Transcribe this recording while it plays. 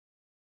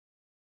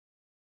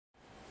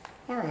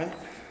All right.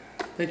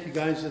 Thank you,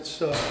 guys. Let's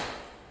go to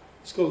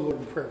the Lord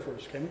in prayer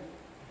first, okay?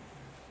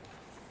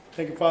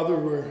 Thank you, Father.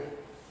 We're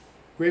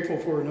grateful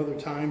for another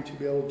time to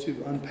be able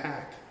to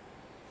unpack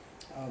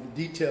the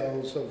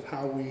details of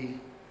how we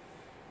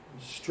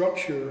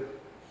structure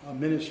a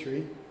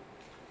ministry,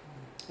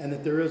 and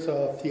that there is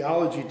a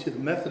theology to the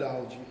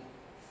methodology.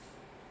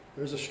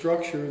 There's a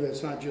structure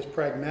that's not just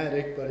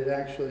pragmatic, but it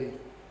actually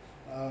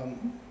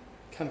kind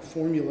of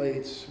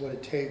formulates what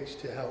it takes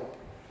to help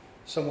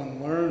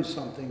someone learn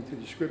something through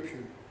the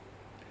Scripture,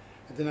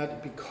 and to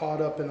not be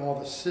caught up in all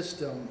the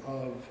system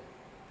of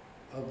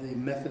the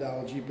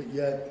methodology, but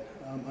yet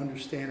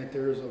understand that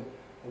there is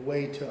a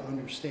way to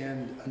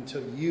understand and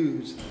to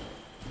use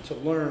and to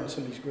learn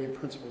some of these great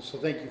principles. So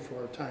thank you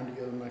for our time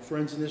together. My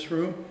friends in this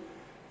room,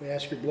 we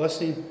ask your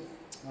blessing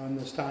on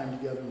this time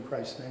together in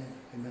Christ's name.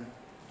 Amen.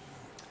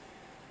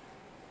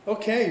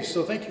 Okay,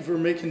 so thank you for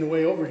making the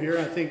way over here.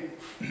 I think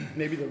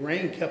maybe the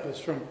rain kept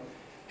us from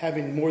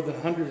having more than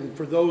 100. And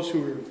for those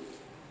who are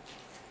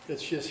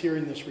that's just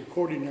hearing this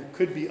recording, there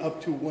could be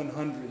up to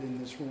 100 in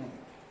this room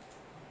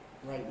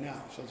right now.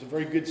 So it's a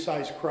very good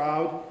sized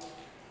crowd.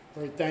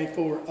 Very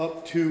thankful we're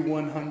up to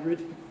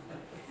 100.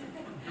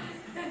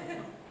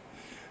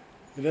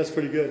 And that's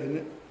pretty good, isn't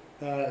it?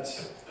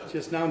 It's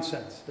just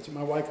nonsense. That's what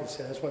my wife would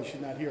say. That's why she's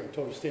not here. I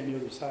told her to stand the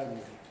other side of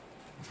me.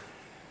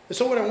 And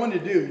so what I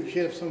wanted to do, did she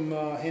have some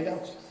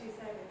handouts? She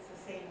said it's the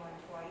same one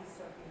twice,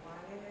 so if you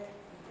wanted it,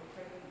 you could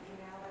print it,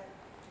 email it,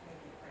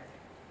 make it print.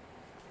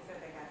 She said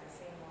they got the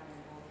same one in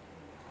both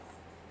emails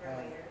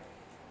earlier.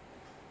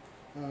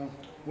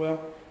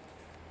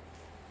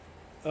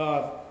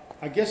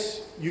 I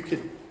guess you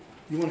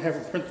want to have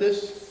her print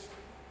this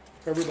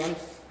for everybody?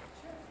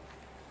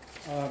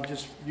 Sure.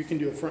 You can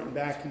do it front and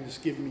back and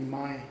just give me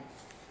my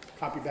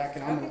copy back,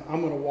 and I'm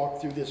going to walk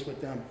through this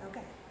with them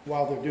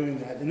while they're doing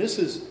that. And this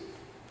is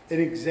an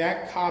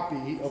exact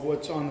copy of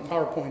what's on the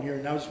PowerPoint here,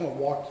 and I just want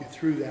to walk you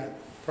through that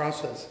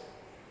process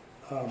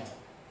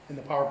in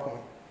the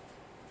PowerPoint.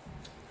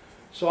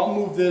 So I'll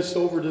move this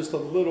over just a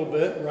little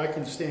bit where I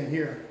can stand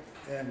here,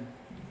 and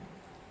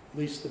at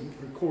least the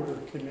recorder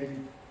can maybe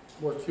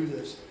work through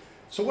this.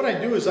 So what I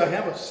do is I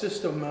have a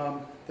system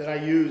that I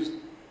used,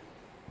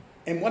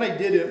 and what I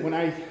did when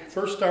I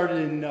first started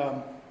in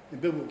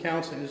biblical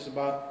counseling, this is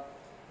about,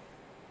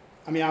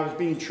 I was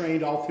being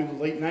trained all through the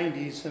late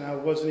 90s, and I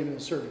wasn't even in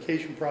the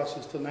certification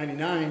process till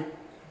 99.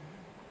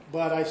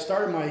 But I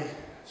started my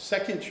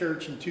second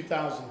church in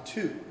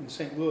 2002 in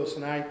St. Louis,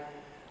 and I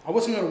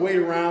wasn't going to wait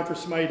around for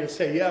somebody to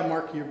say, "Yeah,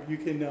 Mark, you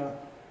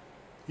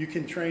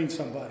can train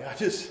somebody." I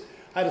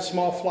had a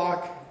small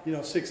flock,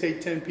 6,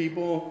 8, 10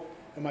 people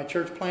in my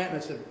church plant,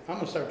 and I said, "I'm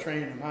going to start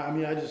training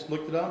them." I just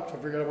looked it up, so I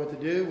figured out what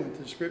to do, went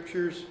to the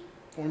scriptures,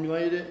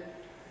 formulated it.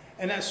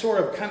 And that sort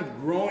of kind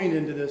of growing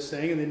into this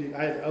thing, and then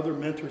I had other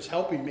mentors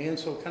helping me, and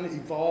so it kind of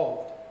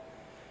evolved.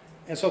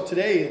 And so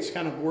today it's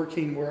kind of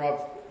working where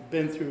I've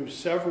been through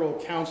several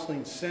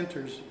counseling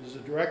centers as a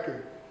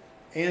director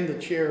and the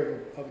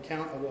chair of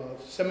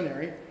a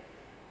seminary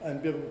in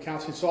biblical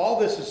counseling. So all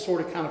this has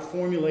sort of kind of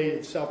formulated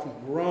itself and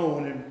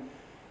grown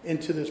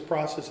into this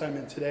process I'm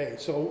in today.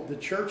 So the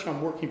church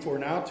I'm working for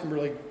now,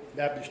 Timberlake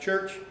Baptist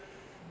Church,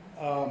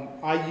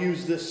 I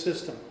use this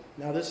system.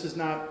 Now this is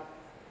not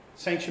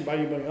sanctioned by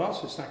anybody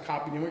else. It's not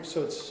copied anywhere,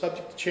 so it's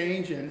subject to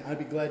change, and I'd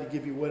be glad to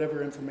give you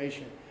whatever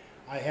information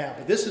I have.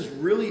 But this is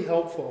really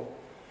helpful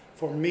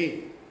for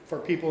me, for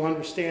people to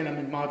understand. I'm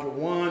in Module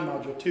 1,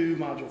 Module 2,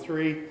 Module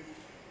 3,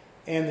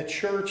 and the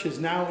church is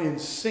now in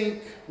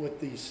sync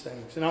with these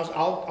things. And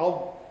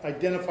I'll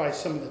identify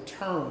some of the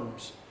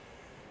terms.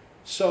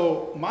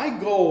 So my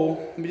goal,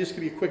 let me just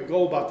give you a quick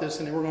goal about this,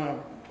 and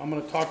then I'm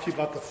going to talk to you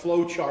about the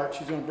flow chart.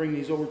 She's going to bring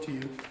these over to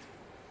you.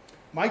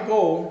 My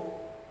goal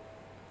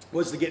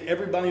was to get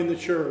everybody in the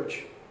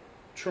church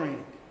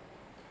trained,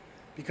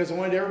 because I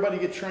wanted everybody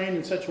to get trained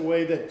in such a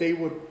way that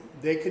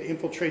they could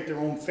infiltrate their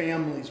own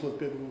families with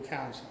biblical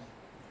counseling.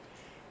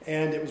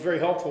 And it was very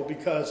helpful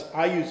because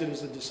I use it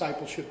as a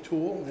discipleship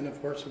tool, and if a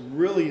person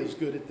really is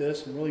good at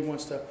this and really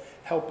wants to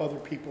help other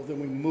people, then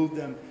we move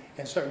them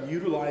and start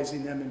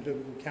utilizing them in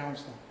biblical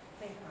counseling.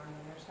 Thank Mom,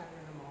 they're sending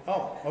them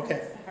over. Oh,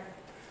 okay.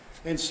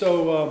 And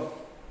so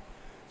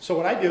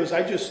what I do is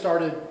I just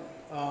started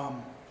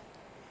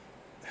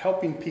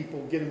helping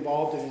people get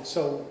involved in it.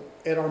 So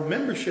at our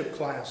membership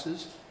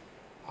classes,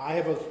 I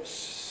have a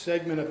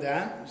segment of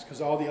that. It's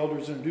because all the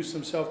elders introduce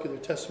themselves, give their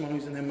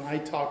testimonies, and then I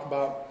talk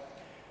about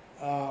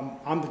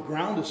I'm the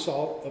ground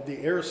assault of the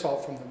air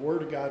assault from the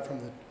Word of God from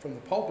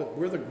the pulpit.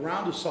 We're the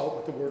ground assault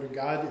with the Word of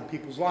God in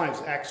people's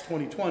lives. Acts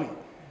 20:20.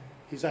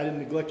 He said, "I didn't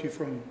neglect you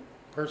from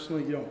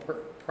personally,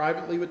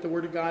 privately with the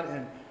Word of God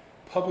and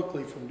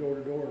publicly from door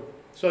to door."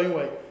 So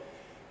anyway,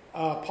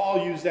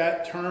 Paul used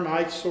that term.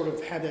 I sort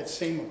of had that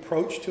same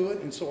approach to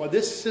it. And so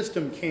this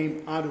system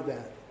came out of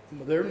that.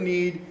 Their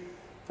need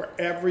for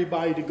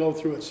everybody to go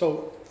through it.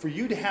 So for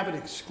you to have an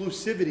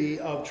exclusivity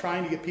of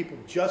trying to get people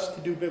just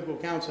to do biblical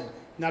counseling,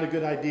 not a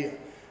good idea.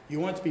 You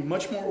want it to be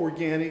much more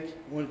organic.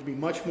 You want it to be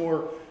much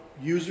more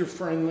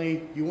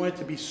user-friendly. You want it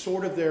to be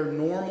sort of their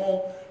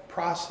normal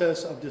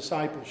process of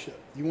discipleship.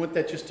 You want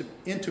that just to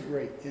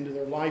integrate into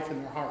their life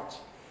and their hearts.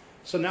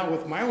 So now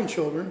with my own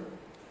children,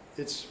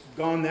 it's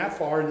gone that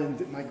far, and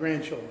then my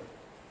grandchildren.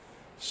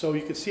 So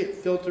you can see it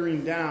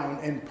filtering down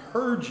and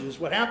purges.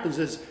 What happens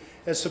is,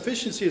 as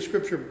sufficiency of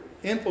Scripture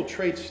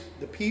infiltrates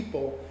the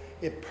people,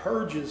 it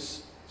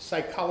purges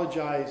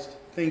psychologized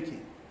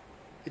thinking.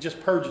 It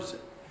just purges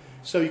it.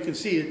 So you can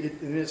see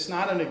it, and it's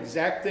not an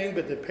exact thing,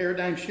 but the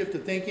paradigm shift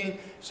of thinking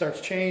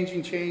starts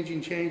changing,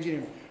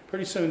 and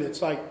pretty soon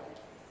it's like,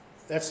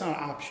 that's not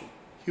an option.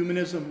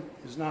 Humanism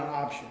is not an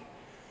option.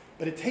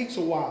 But it takes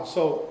a while.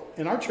 So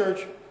in our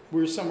church,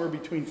 we're somewhere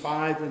between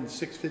 5 and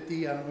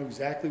 650. I don't know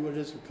exactly what it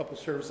is. A couple of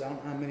services, I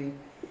don't know how many.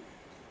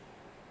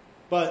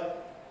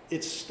 But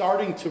it's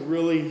starting to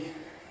really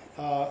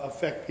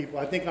affect people.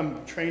 I think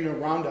I'm training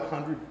around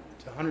 100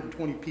 to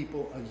 120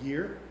 people a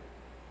year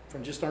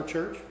from just our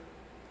church.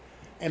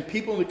 And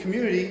people in the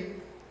community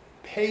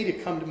pay to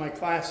come to my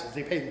classes.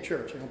 They pay the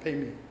church. They don't pay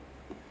me.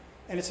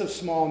 And it's a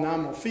small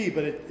nominal fee,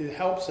 but it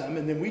helps them.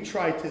 And then we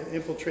try to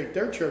infiltrate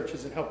their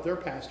churches and help their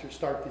pastors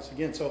start this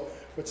again. So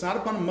it's not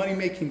about a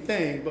money-making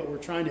thing, but we're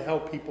trying to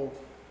help people,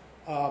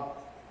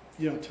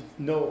 to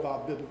know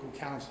about biblical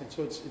counseling.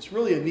 So it's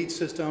really a neat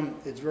system.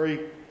 It's very,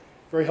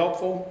 very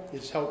helpful.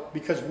 It's helped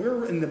because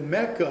we're in the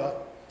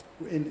Mecca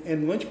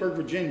in Lynchburg,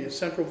 Virginia,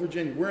 Central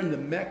Virginia. We're in the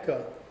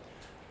Mecca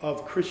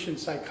of Christian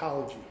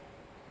psychology.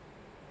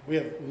 We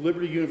have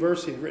Liberty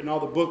University written all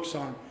the books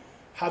on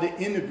how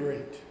to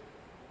integrate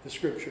the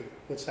Scripture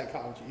with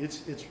psychology.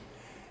 It's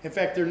in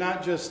fact, they're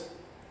not just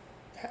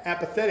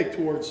apathetic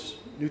towards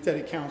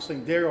nouthetic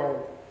counseling. They are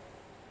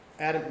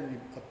adamantly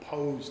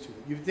opposed to it.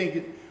 You think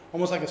it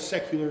almost like a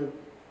secular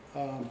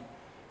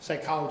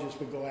psychologist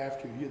would go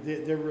after you.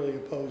 They're really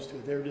opposed to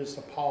it. They're just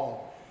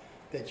appalled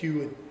that you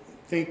would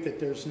think that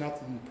there's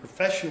nothing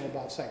professional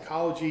about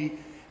psychology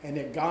and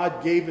that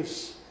God gave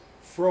us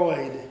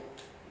Freud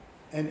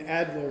and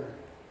Adler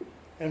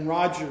and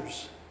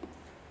Rogers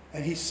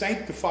and he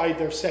sanctified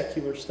their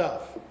secular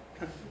stuff.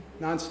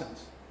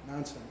 Nonsense.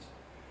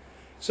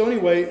 So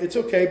anyway, it's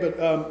okay, but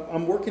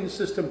I'm working the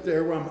system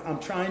there where I'm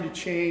trying to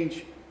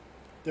change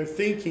their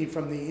thinking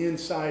from the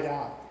inside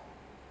out.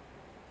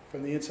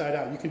 From the inside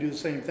out. You can do the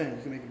same thing.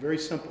 You can make it very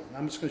simple. And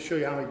I'm just going to show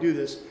you how I do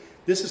this.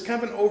 This is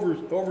kind of an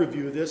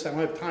overview of this. I don't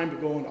have time to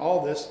go into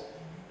all this,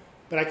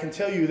 but I can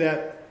tell you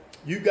that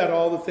you've got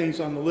all the things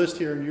on the list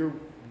here, and you're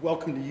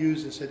welcome to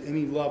use this at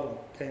any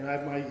level. Okay, and I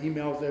have my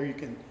emails there.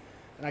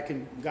 And I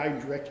can guide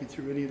and direct you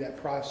through any of that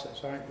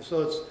process. All right. So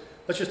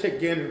let's just take a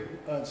gander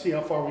and see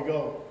how far we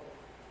go.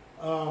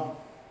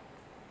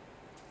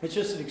 It's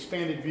just an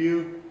expanded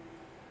view.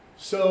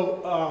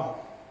 So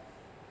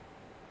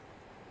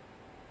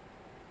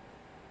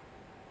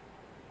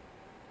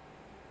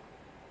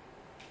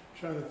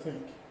trying to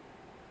think.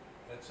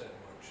 That's at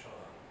Mark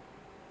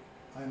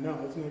Shaw. I know,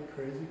 isn't it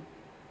crazy?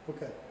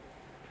 Okay.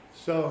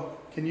 So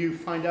can you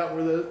find out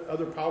where the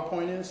other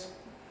PowerPoint is?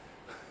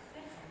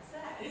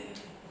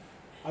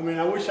 I mean,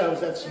 I wish I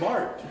was that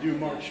smart to do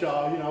Mark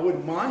Shaw. I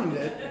wouldn't mind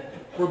it.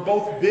 We're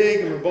both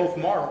big and we're both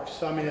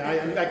Marks. I mean,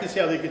 I can see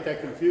how they get that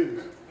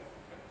confused.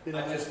 I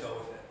just go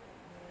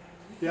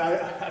with it.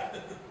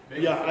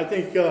 Yeah, I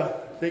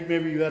think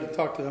maybe you had to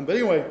talk to them. But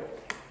anyway,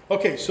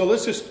 okay. So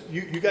let's just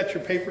you got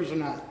your papers or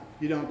not?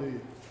 You don't, do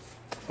you?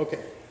 Okay.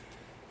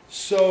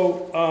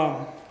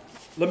 So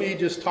let me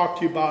just talk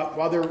to you about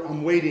while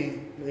I'm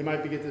waiting. They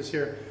might be get this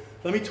here.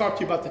 Let me talk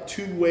to you about the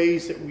 2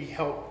 ways that we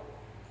help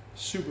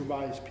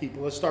supervise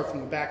people. Let's start from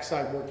the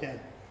backside, work in.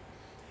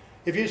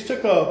 If you just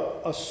took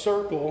a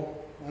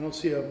circle, I don't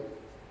see a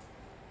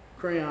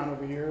crayon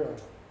over here, or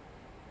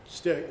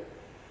stick.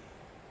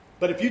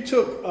 But if you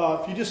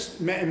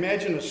just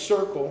imagine a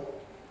circle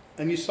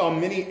and you saw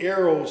many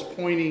arrows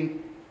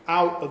pointing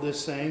out of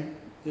this thing,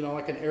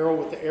 like an arrow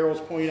with the arrows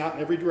pointing out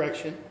in every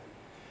direction.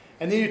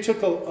 And then you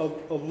took a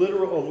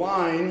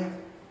line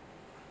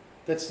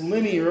that's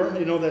linear,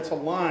 that's a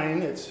line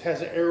that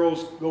has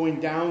arrows going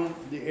down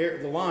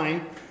the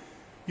line.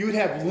 You would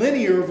have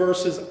linear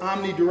versus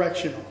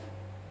omnidirectional.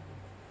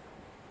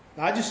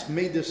 Now, I just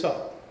made this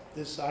up.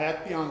 I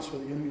have to be honest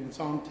with you. I mean, it's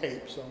on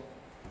tape, so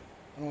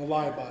I don't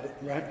lie about it,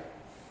 right?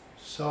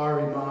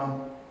 Sorry,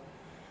 Mom.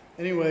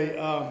 Anyway,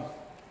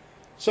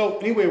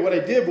 what I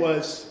did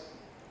was,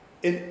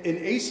 in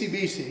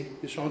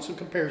ACBC, just showing some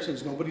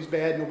comparisons. Nobody's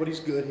bad, nobody's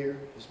good here.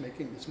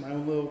 It's my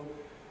own little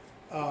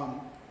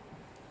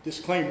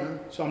disclaimer.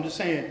 So I'm just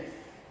saying,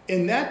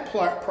 in that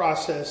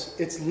process,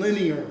 it's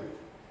linear.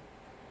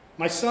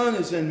 My son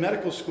is in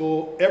medical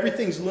school.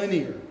 Everything's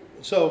linear.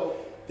 So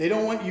they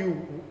don't want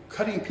you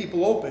cutting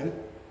people open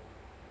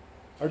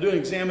or doing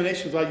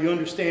examinations without you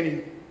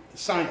understanding the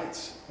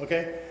science.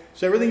 Okay?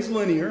 So everything's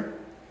linear.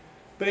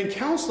 But in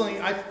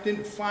counseling, I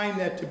didn't find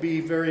that to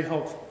be very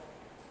helpful.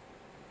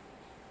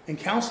 In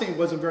counseling, it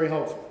wasn't very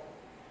helpful.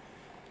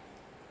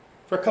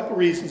 For a couple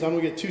reasons. I'm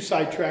going to get too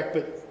sidetracked,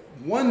 but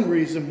one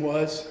reason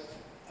was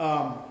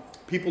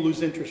people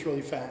lose interest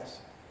really fast.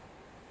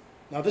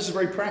 Now, this is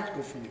very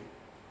practical for you.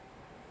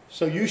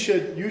 So you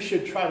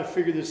should try to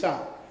figure this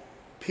out.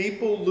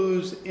 people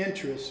lose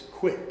interest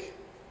quick,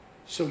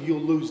 so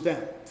you'll lose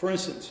them. For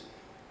instance,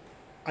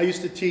 I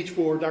used to teach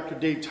for Dr.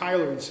 Dave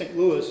Tyler in St.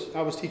 Louis.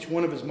 I was teaching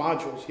one of his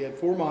modules. He had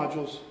 4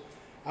 modules.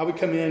 I would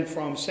come in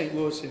from St.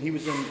 Louis, and he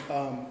was in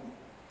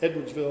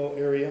Edwardsville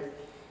area,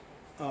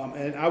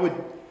 and I would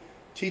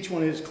teach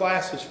one of his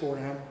classes for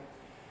him.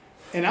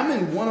 And I'm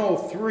in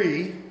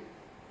 103.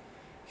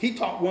 He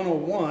taught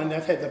 101.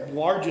 That had the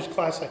largest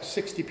class, like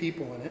 60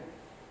 people in it.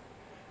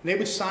 And they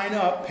would sign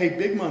up, pay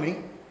big money.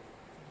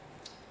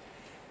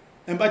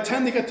 And by the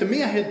time they got to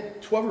me, I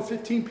had 12 or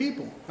 15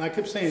 people. And I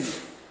kept saying,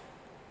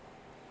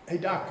 hey,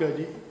 Doc,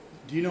 do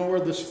you know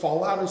where this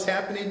fallout is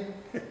happening?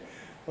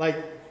 Like,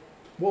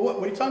 well, what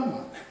are you talking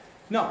about?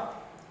 No,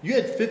 you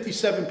had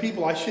 57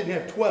 people. I shouldn't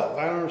have 12.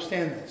 I don't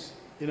understand this.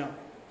 You know,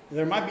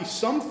 there might be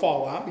some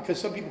fallout because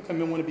some people come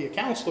in and want to be a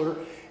counselor,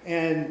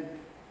 and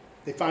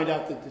they find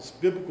out that it's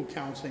biblical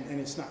counseling and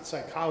it's not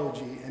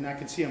psychology, and I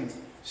can see them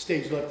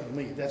stage left and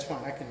leave. That's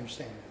fine. I can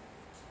understand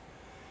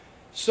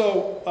that.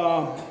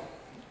 So,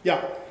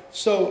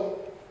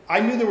 so I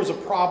knew there was a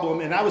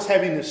problem, and I was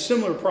having a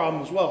similar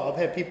problem as well. I've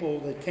had people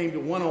that came to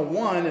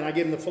 101, and I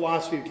gave them the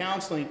philosophy of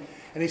counseling,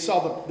 and they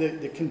saw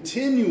the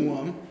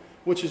continuum,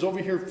 which is over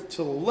here to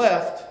the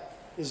left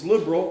is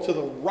liberal, to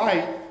the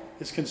right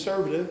is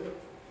conservative.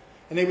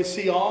 And they would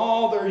see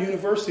all their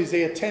universities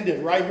they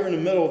attended right here in the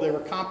middle. They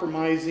were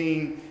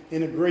compromising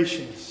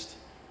integrationists.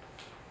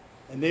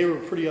 And they were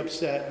pretty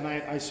upset. And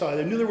I saw it.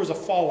 I knew there was a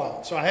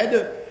fallout. So I had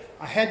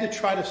to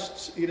try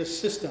to get a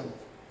system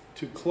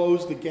to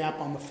close the gap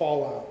on the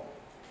fallout.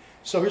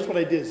 So here's what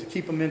I did is to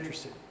keep them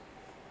interested.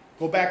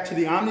 Go back to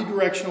the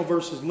omnidirectional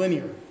versus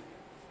linear.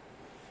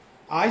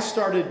 I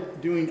started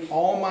doing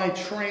all my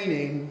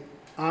training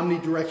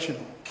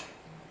omnidirectional.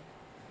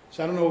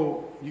 So I don't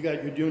know, you're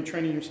doing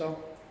training yourself?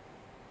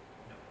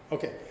 No.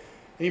 Okay.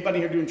 Anybody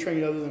here doing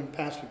training other than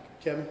Pastor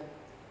Kevin?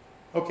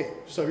 Okay,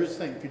 so here's the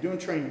thing. If you're doing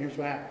training, here's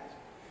what happens.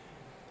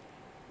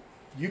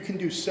 You can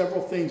do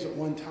several things at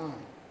one time.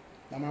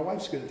 Now, my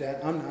wife's good at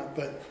that. I'm not.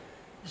 But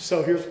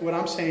so here's what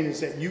I'm saying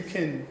is that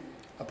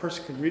a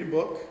person can read a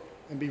book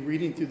and be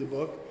reading through the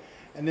book.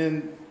 And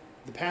then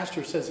the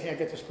pastor says, hey, I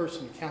got this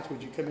person to counsel.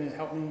 Would you come in and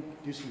help me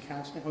do some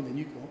counseling? Oh, then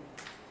you go.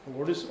 The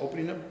Lord is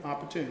opening an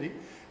opportunity.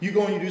 You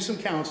go and you do some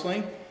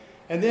counseling.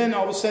 And then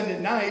all of a sudden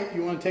at night,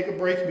 you want to take a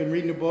break. You've been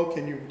reading a book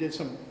and you did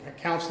some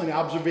counseling,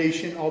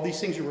 observation. All these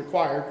things are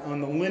required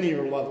on the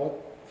linear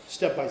level,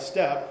 step by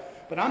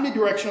step. But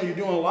omnidirectional, you're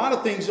doing a lot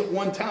of things at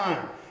one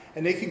time.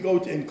 And they can go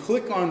and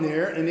click on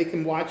there and they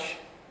can watch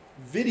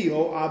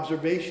video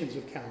observations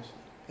of counseling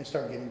and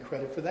start getting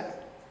credit for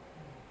that.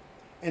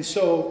 And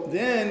so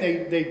then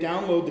they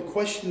download the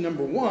question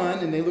number 1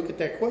 and they look at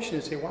that question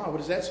and say, wow, what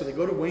is that? So they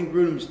go to Wayne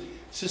Grudem's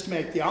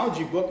Systematic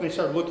Theology book and they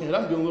start looking it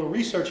up, doing a little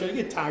research, and they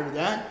get tired of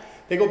that.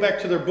 They go back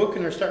to their book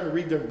and they're starting to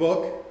read their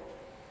book.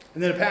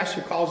 And then a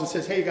pastor calls and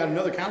says, hey, you got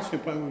another counseling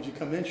appointment, would you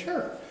come in?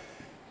 Sure.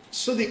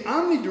 So the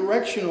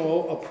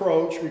omnidirectional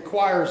approach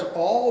requires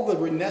all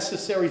the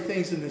necessary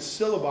things in the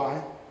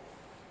syllabi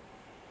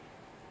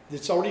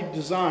that's already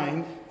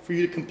designed for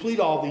you to complete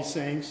all these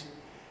things.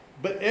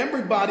 But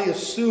everybody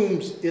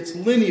assumes it's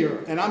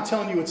linear, and I'm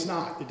telling you it's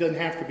not. It doesn't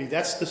have to be.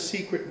 That's the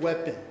secret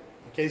weapon.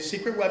 Okay, the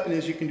secret weapon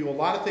is you can do a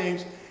lot of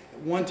things at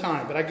one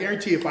time. But I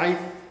guarantee if I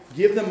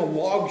give them a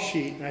log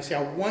sheet and I say,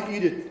 I want you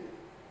to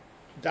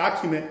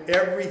document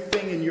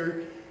everything in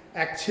your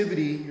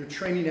activity, your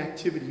training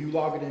activity, you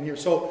log it in here.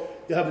 So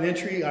you'll have an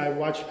entry. I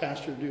watched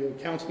Pastor do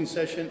a counseling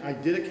session. I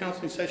did a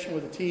counseling session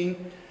with a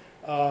team.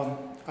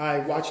 I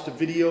watched a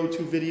video,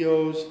 2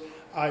 videos.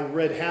 I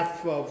read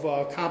half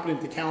of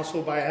Competent to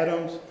Counsel by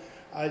Adams.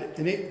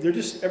 They're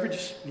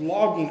just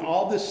logging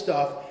all this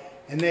stuff,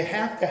 and they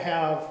have to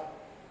have,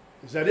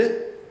 is that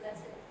it?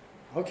 That's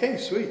it. Okay,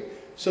 sweet.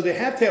 So they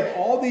have to have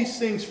all these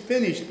things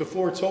finished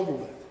before it's over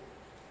with.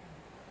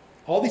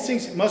 All these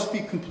things must be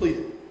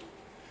completed.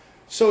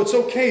 So it's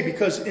okay,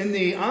 because in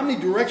the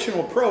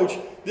omnidirectional approach,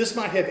 this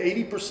might have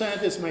 80%,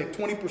 this might have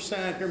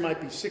 20%, here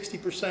might be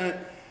 60%.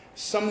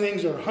 Some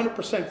things are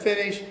 100%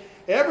 finished.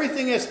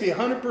 Everything has to be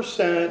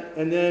 100%,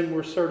 and then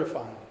we're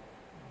certified.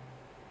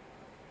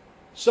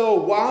 So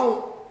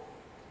while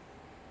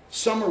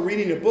some are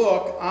reading a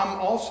book, I'm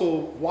also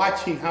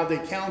watching how they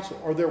counsel,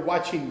 or they're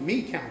watching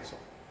me counsel.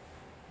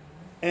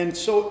 And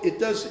so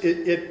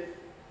it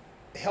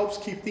helps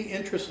keep the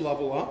interest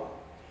level up.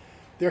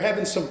 They're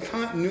having some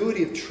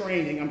continuity of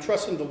training. I'm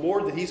trusting the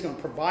Lord that He's going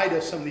to provide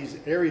us some of these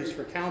areas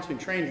for counseling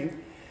training.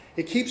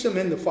 It keeps them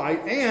in the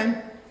fight,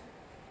 and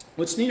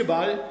what's neat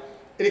about it,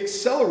 it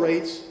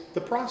accelerates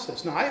the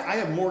process. Now, I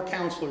have more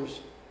counselors.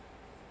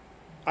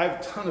 I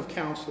have a ton of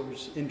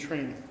counselors in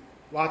training.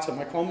 Lots of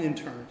them. I call them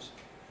interns.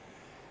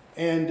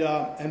 And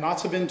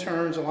lots of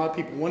interns. A lot of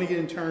people want to get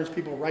interns.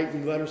 People write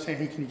me letters saying,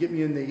 hey, can you get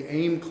me in the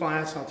AIM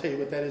class? I'll tell you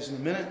what that is in a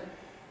minute.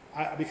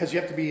 Because you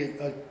have to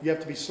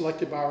be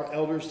selected by our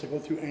elders to go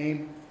through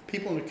AIM.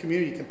 People in the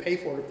community can pay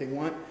for it if they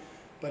want.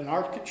 But in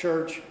our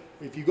church,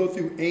 if you go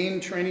through AIM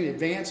training,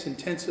 Advanced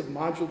Intensive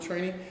Module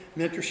Training,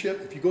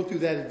 Mentorship, if you go through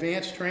that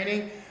advanced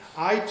training,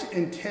 I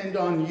intend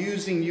on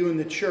using you in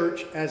the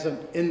church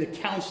in the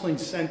counseling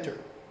center.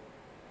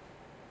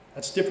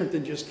 That's different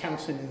than just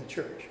counseling in the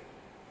church.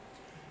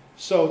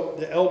 So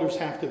the elders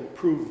have to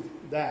approve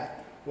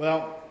that.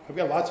 Well, I've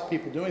got lots of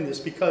people doing this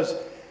because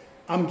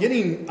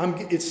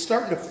it's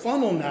starting to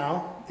funnel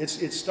now.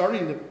 It's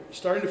starting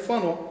to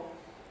funnel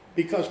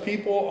because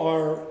people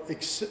are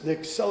the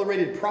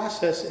accelerated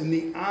process in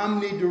the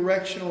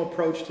omnidirectional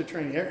approach to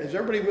training. Is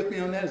everybody with me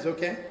on that? Is it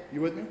okay?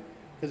 You with me?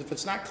 Because if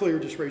it's not clear,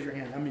 just raise your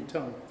hand. I mean,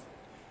 tell me.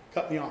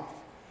 Cut me off.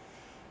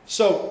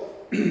 So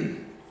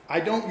I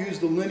don't use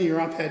the linear.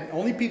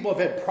 Only people I've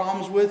had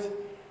problems with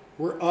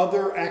were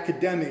other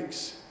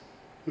academics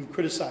who've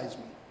criticized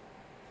me,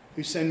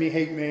 who send me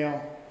hate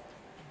mail,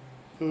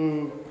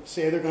 who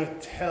say they're going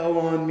to tell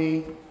on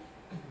me.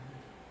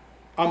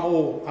 I'm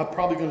old. I'm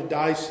probably going to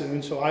die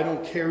soon, so I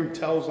don't care who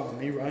tells on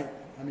me, right?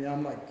 I mean,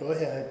 I'm like, go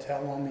ahead,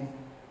 tell on me.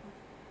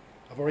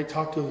 I've already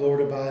talked to the Lord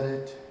about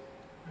it.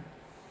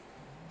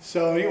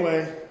 So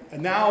anyway,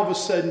 and now all of a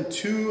sudden,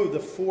 2 of the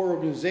 4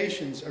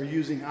 organizations are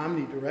using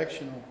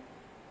omnidirectional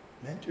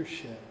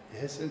mentorship.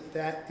 Isn't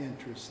that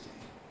interesting?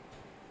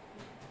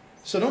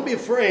 So don't be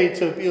afraid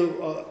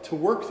to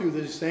work through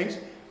these things.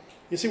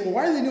 You say, well,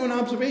 why are they doing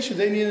observations?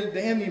 They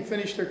haven't even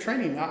finished their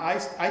training. I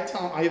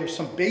tell them I have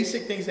some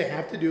basic things they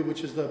have to do,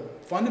 which is the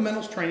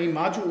fundamentals training.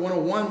 Module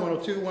 101,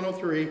 102,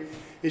 103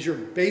 is your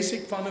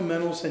basic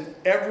fundamentals in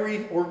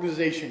every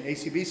organization.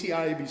 ACBC,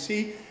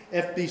 IABC,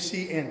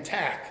 FBC, and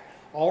TAC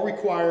all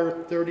require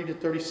 30 to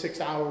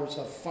 36 hours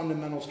of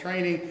fundamentals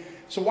training.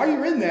 So while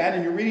you're in that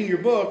and you're reading your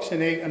books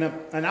and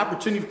an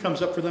opportunity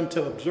comes up for them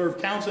to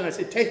observe counseling, I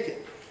say, take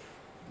it.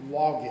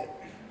 Log it.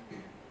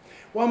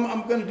 Well,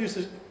 I'm going to do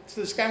this.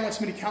 So this guy wants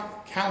me to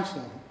counsel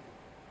him.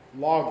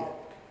 Log it.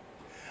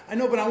 I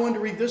know, but I wanted to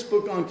read this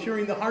book on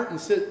curing the heart and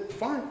said,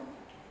 fine,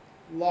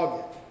 log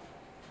it.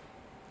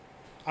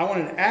 I want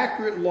an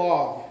accurate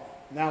log.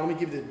 Now let me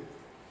give you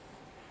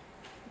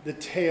the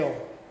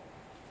tail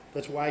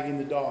that's wagging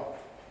the dog.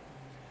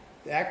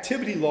 The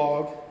activity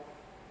log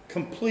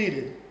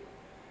completed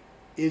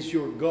is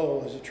your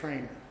goal as a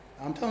trainer.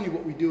 I'm telling you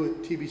what we do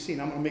at TBC,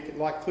 and I'm going to make it a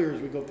lot clearer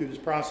as we go through this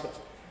process.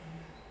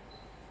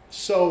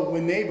 So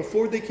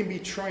before they can be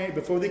trained,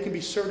 before they can be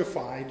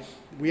certified,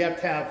 we have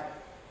to have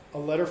a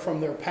letter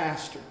from their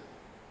pastor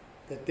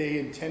that they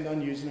intend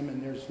on using them,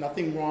 and there's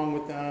nothing wrong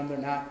with them. They're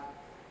not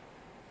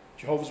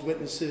Jehovah's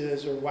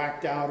Witnesses or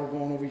whacked out or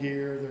going over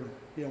here.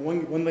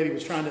 One lady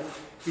was trying to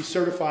be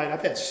certified.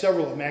 I've had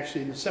several of them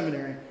actually in the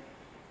seminary.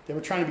 They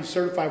were trying to be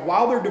certified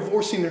while they're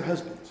divorcing their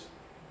husbands.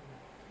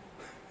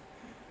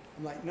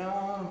 I'm like,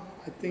 no,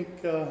 I think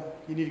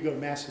you need to go to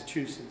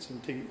Massachusetts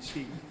and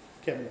see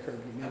Kevin Kirby.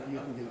 Maybe you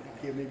can get it.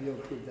 Yeah, maybe you'll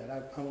approve that.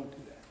 I won't do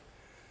that.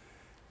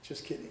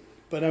 Just kidding.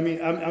 But I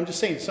mean, I'm just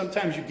saying,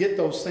 sometimes you get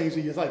those things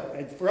that you're like,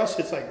 and for us,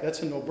 it's like,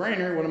 that's a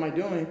no-brainer. What am I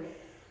doing?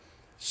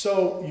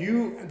 So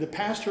the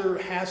pastor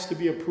has to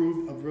be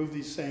approve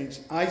these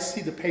things. I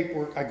see the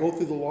paperwork. I go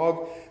through the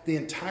log. The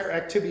entire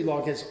activity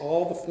log has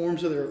all the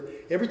forms of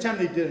every time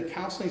they did a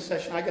counseling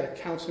session, I got a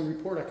counseling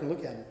report. I can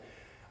look at it.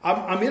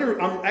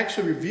 I'm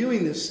actually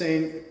reviewing this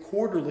thing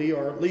quarterly,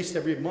 or at least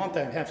every month.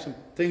 I have some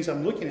things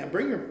I'm looking at.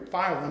 Bring your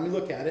file, let me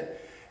look at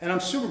it. And I'm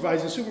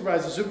supervising,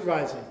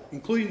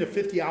 including the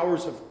 50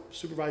 hours of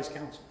supervised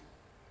counseling.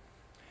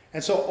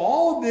 And so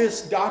all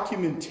this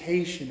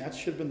documentation, that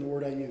should have been the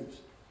word I used,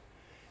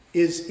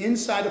 is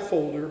inside a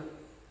folder,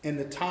 and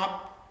the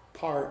top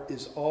part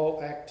is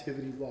all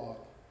activity log.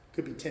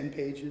 Could be 10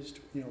 pages,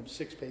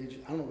 6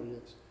 pages, I don't know what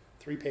it is.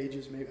 3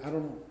 pages maybe, I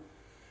don't know.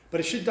 But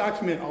it should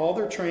document all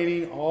their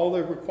training, all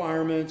their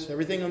requirements,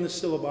 everything on the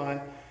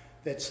syllabi.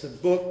 That's the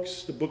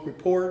books, the book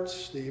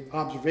reports, the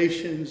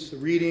observations, the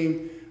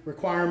reading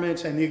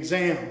requirements, and the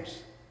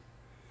exams.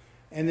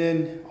 And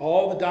then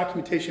all the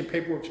documentation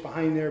paperwork's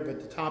behind there, but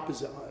the top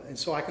is, and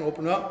so I can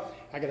open up.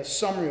 I got a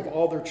summary of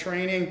all their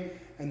training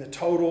and the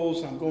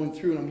totals. I'm going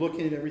through and I'm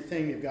looking at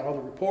everything. They've got all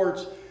the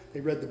reports. They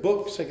read the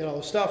books. They got all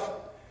the stuff.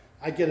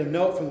 I get a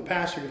note from the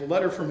pastor, get a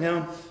letter from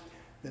him.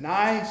 Then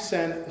I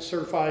send a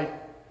certified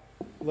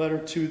letter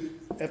to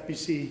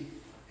FBC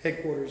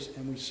headquarters,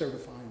 and we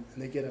certify them,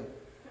 and they get a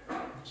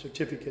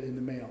certificate in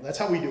the mail. That's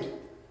how we do it.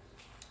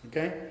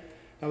 Okay?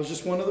 That was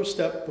just one other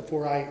step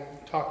before I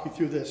talk you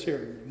through this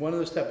here. One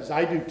other step is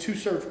I do 2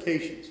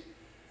 certifications.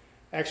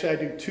 Actually, I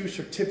do 2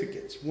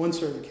 certificates, 1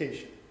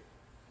 certification,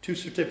 2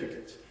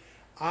 certificates.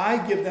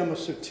 I give them a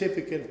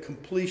certificate of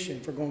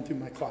completion for going through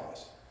my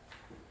class,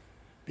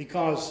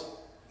 because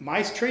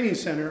my training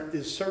center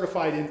is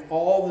certified in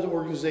all the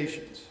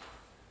organizations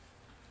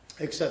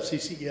except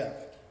CCEF.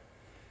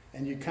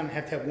 And you kind of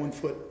have to have 1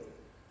 foot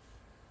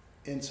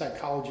in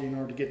psychology in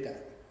order to get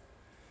that.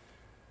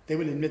 They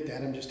wouldn't admit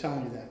that. I'm just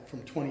telling you that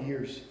from 20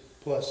 years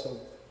plus of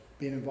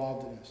being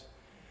involved in this.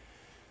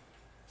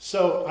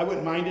 So I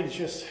wouldn't mind it.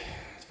 It's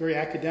very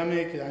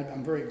academic.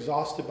 I'm very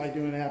exhausted by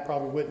doing that. I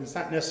probably wouldn't. It's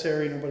not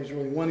necessary. Nobody's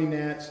really wanting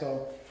that.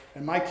 So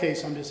in my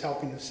case, I'm just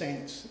helping the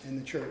saints in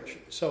the church.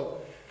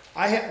 So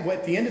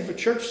at the end of the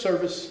church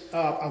service,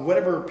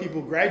 whatever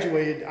people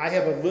graduated, I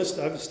have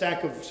a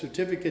stack of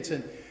certificates,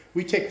 and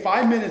We take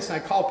 5 minutes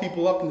and I call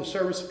people up in the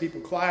service and people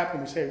clap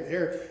and we say,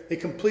 here, they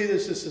complete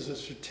this. This is a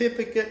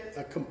certificate,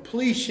 a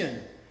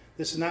completion.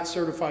 This is not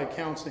certified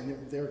counseling.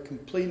 They're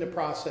completing the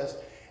process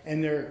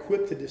and they're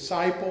equipped to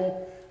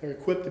disciple. They're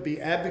equipped to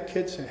be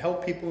advocates and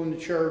help people in the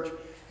church.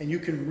 And you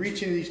can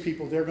reach into these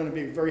people. They're going to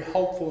be very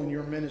helpful in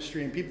your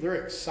ministry. And people,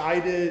 they're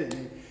excited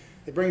and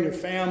they bring their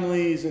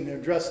families and they're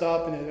dressed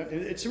up. And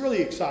it's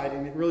really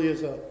exciting. It really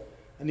is a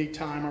neat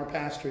time. Our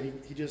pastor,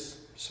 he just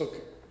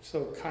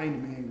so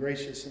kind to me and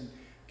gracious and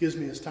gives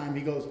me his time.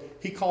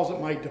 He calls it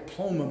my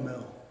diploma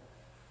mill.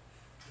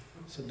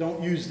 So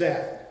don't use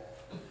that.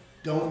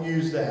 Don't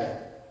use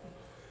that.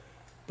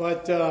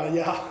 But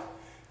yeah.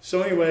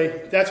 So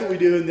anyway, that's what we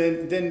do.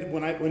 And then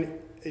when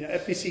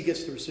FBC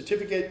gets their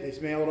certificate, they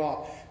mail it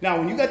off. Now,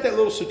 when you got that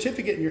little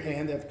certificate in your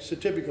hand, that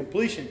certificate of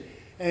completion,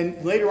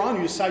 and later on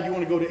you decide you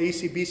want to go to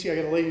ACBC, I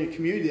got a lady in the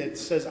community that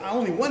says, I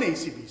only want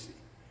ACBC.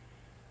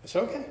 I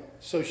said, okay.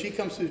 So she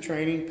comes through the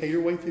training, paid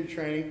her way through the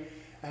training,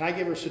 and I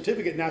give her a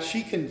certificate. Now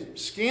she can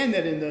scan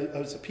that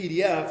as a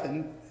PDF,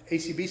 and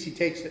ACBC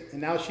takes it,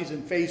 and now she's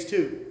in phase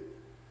 2.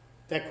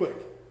 That quick.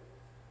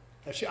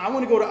 I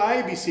want to go to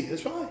IABC.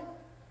 That's fine.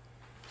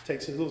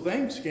 Takes a little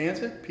thing, scans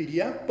it,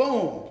 PDF,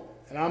 boom.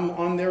 And I'm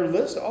on their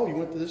list. Oh, you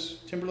went to this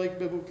Timberlake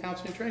Biblical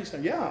Counseling Training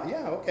Center.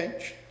 Yeah,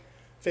 okay.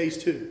 Phase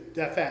 2,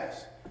 that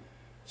fast.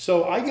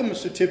 So I give them a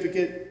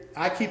certificate.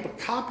 I keep a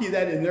copy of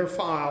that in their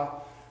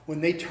file when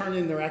they turn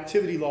in their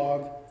activity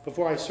log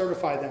before I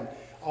certify them.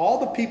 All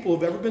the people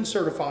who've ever been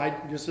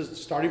certified, just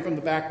starting from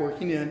the back,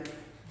 working in,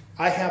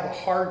 I have a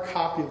hard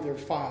copy of their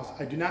files.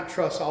 I do not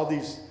trust all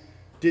these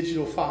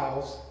digital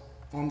files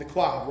on the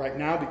cloud right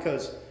now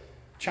because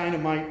China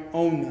might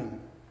own them.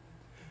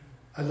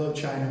 I love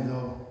China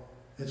though.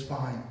 It's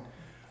fine.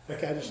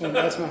 Okay, that's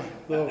my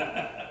little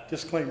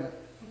disclaimer.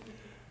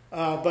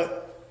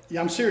 But yeah,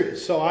 I'm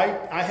serious. So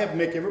I have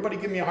everybody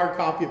give me a hard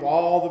copy of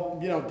all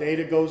the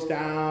data goes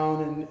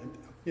down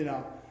and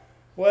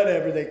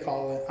whatever they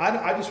call it.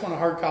 I just want a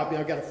hard copy.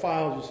 I've got a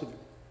file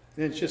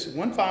and it's just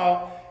one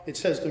file. It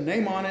says their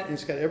name on it and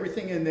it's got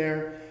everything in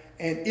there.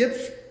 And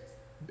if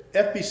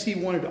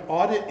FBC wanted to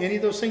audit any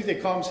of those things, they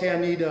call and say, I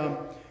need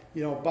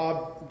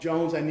Bob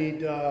Jones, I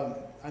need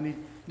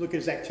look at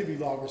his activity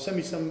log or send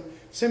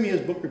me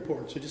his book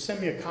report. So just send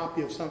me a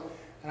copy of some,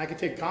 and I could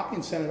take a copy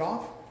and send it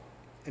off,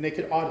 and they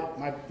could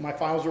audit. My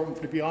files are open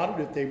to be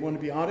audited if they want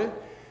to be audited.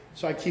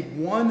 So I keep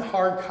one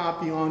hard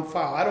copy on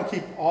file. I don't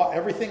keep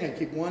everything. I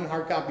keep one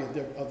hard copy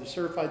of the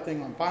certified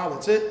thing on file.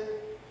 That's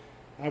it.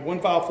 I have one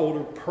file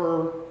folder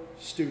per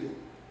student.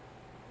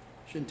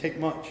 Shouldn't take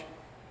much.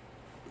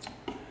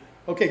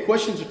 Okay,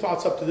 questions or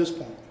thoughts up to this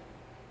point?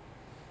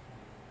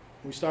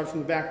 We start from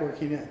the back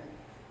working in.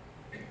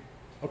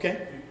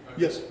 Okay?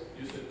 Yes?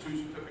 You said 2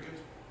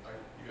 certificates?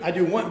 I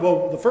do one.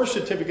 Well, the first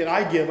certificate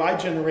I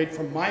generate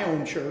from my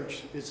own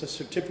church. It's a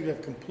certificate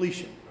of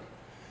completion.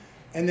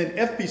 And then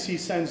FBC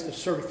sends the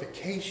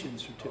certification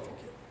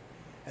certificate.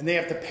 And they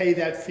have to pay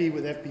that fee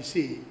with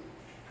FBC.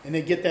 And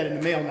they get that in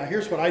the mail. Now,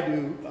 here's what I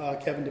do,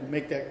 Kevin, to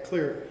make that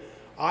clear.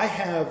 I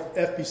have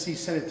FBC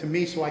send it to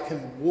me so I can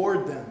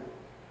award them.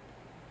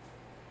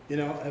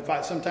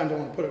 Sometimes I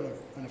want to put it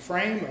in a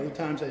frame. Other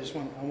times I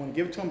want to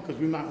give it to them because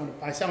we might want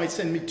to. I might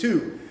send me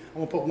 2. I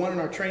want to put one in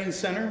our training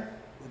center.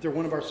 If they're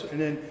one of our, and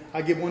then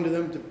I give one to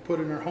them to put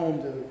in their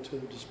home to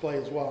display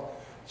as well.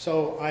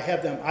 So I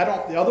have them.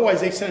 Otherwise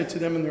they send it to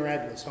them in their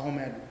address, the home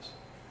address.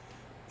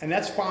 And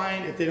that's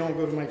fine if they don't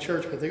go to my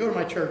church. But if they go to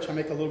my church, I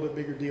make a little bit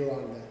bigger deal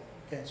out of that.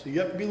 Okay, so you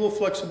have to be a little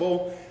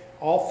flexible.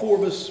 All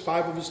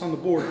 5 of us on the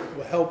board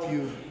will help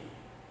you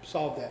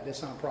solve that.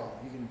 That's not a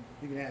problem.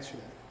 You can answer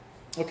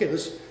that. Okay,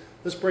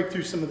 let's break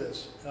through some of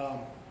this.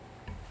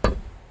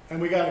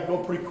 And we got to go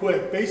pretty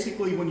quick.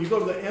 Basically, when you go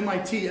to the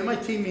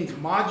MIT means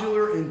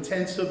Modular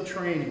Intensive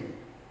Training.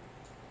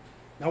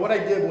 Now, what I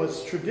did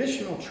was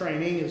traditional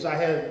training is I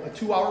had a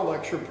 2-hour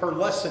lecture per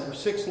lesson or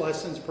 6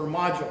 lessons per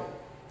module.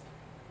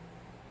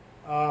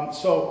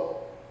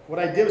 So what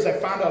I did was I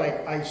found out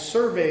I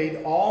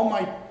surveyed all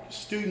my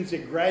students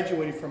that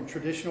graduated from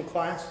traditional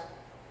class.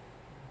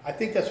 I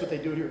think that's what they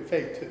do here at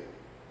Faith too.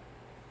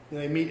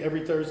 They meet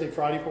every Thursday,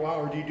 Friday for a while,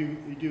 or do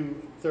you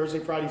do Thursday,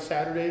 Friday,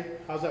 Saturday?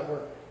 How's that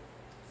work?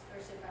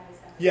 Thursday, Friday,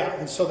 Saturday. Yeah,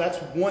 and so that's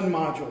one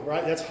module,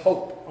 right? That's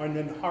hope. And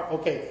then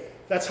okay,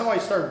 that's how I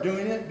started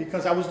doing it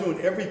because I was doing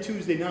every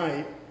Tuesday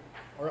night,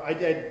 or I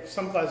did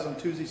some classes on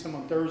Tuesday, some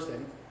on Thursday.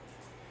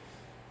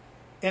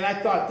 And I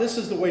thought this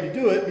is the way to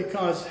do it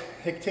because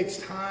it takes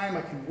time.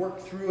 I can work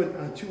through it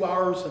on 2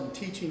 hours and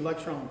teaching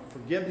lecture on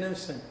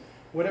forgiveness and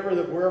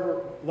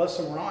wherever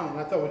lesson we're on, and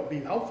I thought it would be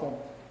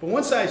helpful. But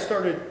once I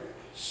started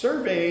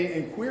surveying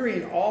and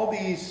querying all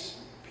these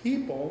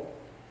people,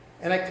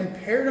 and I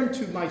compared them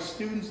to my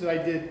students that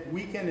I did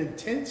weekend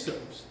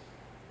intensives,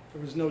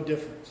 there was no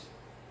difference.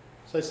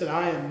 So I said,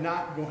 I am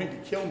not going to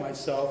kill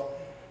myself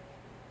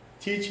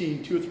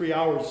teaching 2 or 3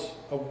 hours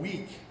a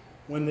week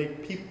when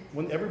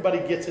everybody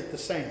gets it the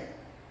same.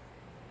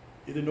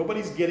 Either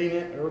nobody's getting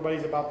it, or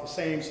everybody's about the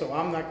same, so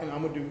I'm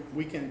going to do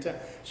weekend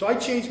intensive. So I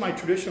changed my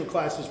traditional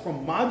classes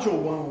from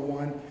Module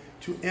 101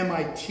 to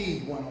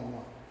MIT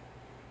 101,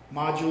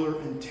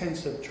 Modular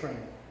Intensive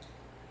Training.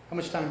 How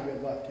much time do we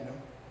have left, you know?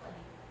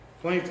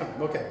 Plenty of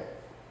time, okay.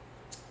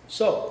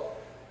 So,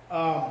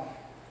 25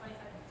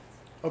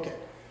 minutes. okay.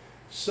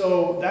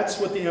 So that's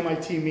what the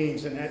MIT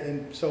means.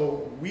 And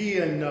so we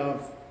in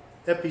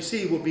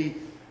FBC will be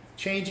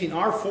changing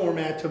our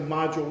format to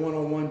Module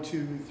 101,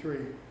 2, 3.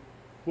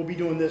 We'll be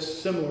doing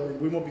this similar.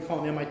 We won't be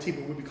calling it MIT,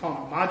 but we'll be calling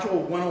it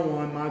Module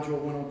 101, Module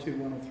 102,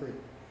 103,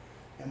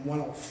 and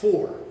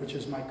 104, which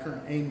is my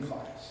current AIM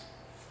class.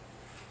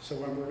 So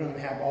we're going to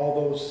have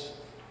all those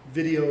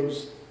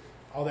videos,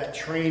 all that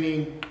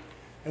training.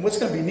 And what's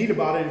going to be neat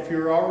about it, if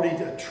you're already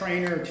a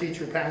trainer,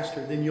 teacher,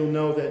 pastor, then you'll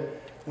know that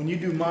when you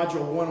do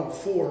Module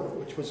 104,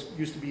 which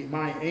used to be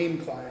my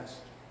AIM class,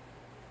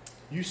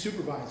 you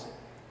supervise it.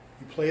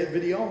 You play it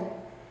video,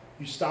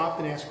 you stop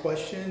and ask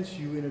questions,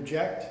 you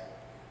interject,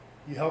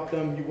 you help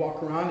them, you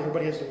walk around,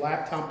 everybody has their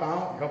laptop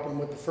out, you help them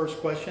with the first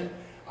question.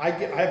 I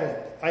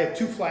have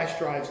 2 flash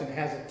drives and it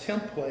has a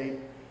template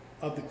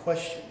of the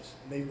questions.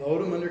 And they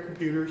load them on their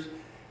computers,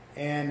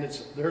 and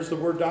there's the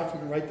Word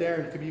document right there,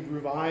 and it could be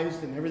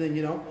revised and everything,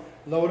 you know.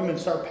 Load them and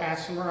start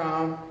passing them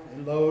around,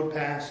 and load,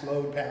 pass,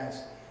 load,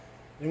 pass.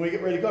 And when you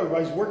get ready to go,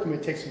 everybody's working,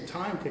 it takes some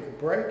time, take a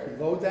break, you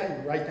load that,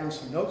 you write down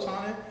some notes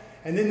on it,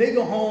 and then they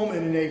go home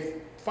and then they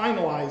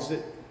finalize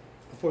it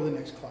before the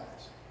next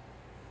class.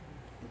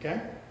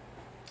 Okay?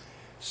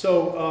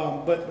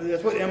 So, but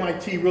that's what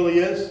MIT really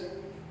is.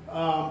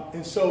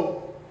 And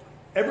so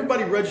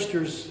everybody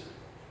registers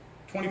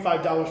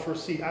 $25 for a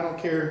seat. I don't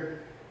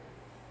care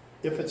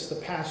if it's the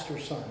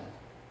pastor's son.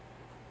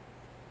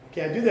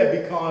 Okay, I do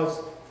that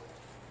because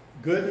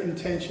good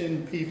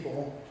intentioned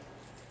people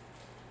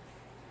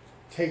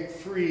take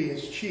free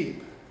as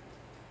cheap.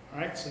 All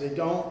right, so they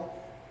don't.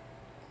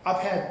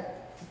 I've had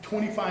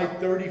 25,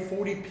 30,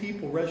 40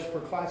 people register for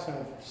a class out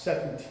of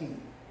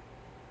 17.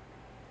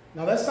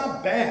 Now that's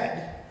not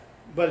bad,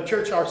 but a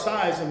church our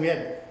size, and we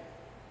had,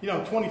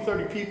 20,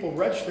 30 people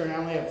register, and I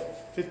only have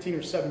 15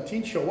 or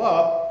 17 show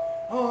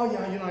up. Oh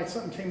yeah,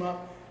 something came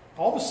up.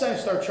 All of a sudden I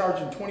started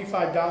charging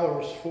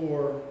 $25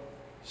 for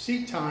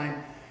seat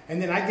time,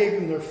 and then I gave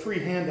them their free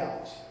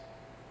handouts.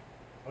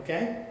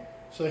 Okay?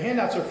 So the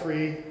handouts are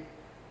free,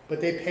 but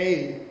they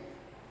paid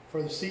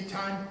for the seat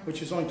time,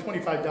 which is only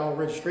 $25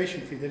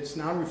 registration fee, that it's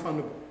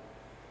non-refundable.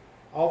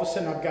 All of a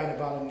sudden I've got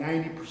about a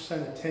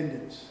 90%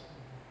 attendance.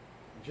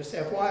 Just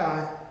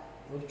FYI, a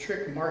little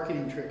trick,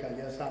 marketing trick, I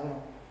guess, I don't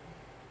know.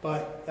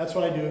 But that's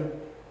what I do.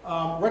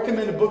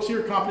 Recommended books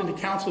here, Competent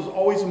to Counsel is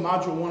always in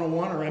Module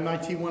 101 or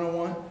MIT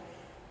 101.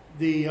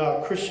 The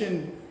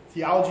Christian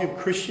Theology of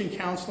Christian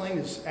Counseling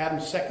is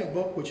Adam's second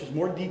book, which is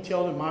more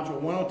detailed in Module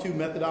 102,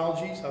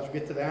 Methodologies. I'll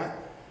get to that.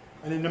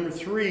 And then number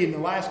 3 in the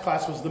last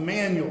class was the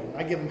manual.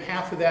 I give them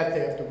half of that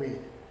they have to read.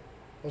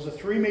 Those are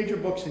 3 major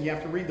books, and you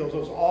have to read those.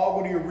 Those all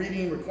go to your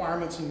reading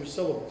requirements and your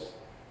syllabus.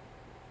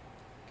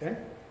 Okay?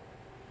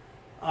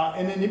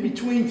 And then in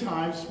between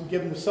times, we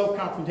give them the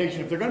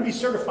self-confrontation. If they're going to be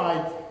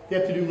certified, they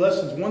have to do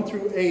lessons 1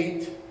 through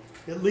 8,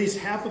 at least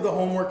half of the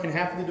homework and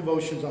half of the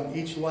devotions on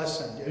each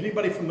lesson.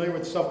 Anybody familiar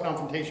with the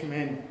self-confrontation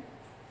manual?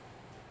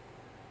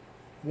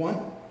 1?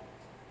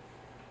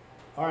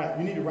 All right,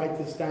 you need to write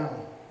this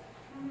down.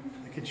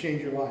 It could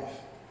change your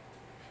life.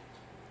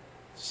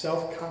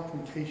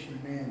 Self-confrontation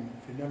manual.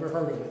 If you've never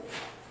heard of it,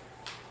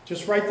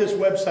 just write this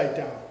website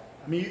down.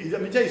 I mean,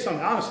 let me tell you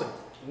something, honestly.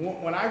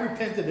 When I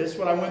repented, this is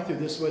what I went through.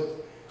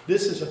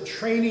 This is a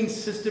training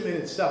system in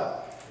itself.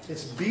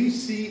 It's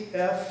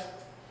BCF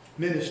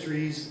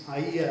Ministries,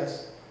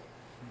 IES.org.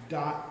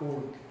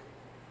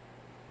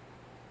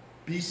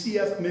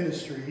 BCF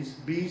Ministries,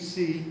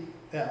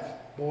 BCF,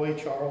 Boy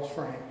Charles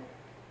Frank.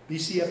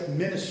 BCF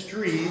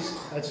Ministries,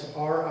 that's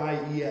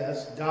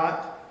RIES.org.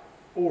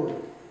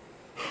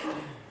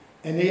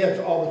 And they have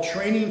all the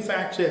training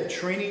facts. They have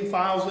training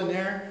files in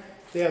there.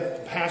 They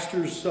have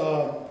pastors,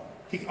 all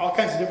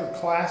kinds of different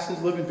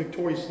classes, living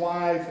victorious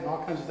life and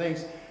all kinds of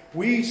things.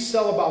 We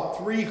sell about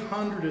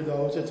 300 of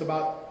those. It's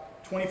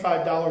about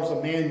 $25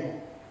 a manual.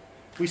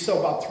 We sell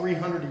about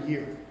 300 a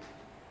year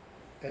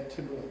at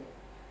Timberlake.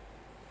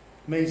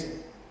 Amazing.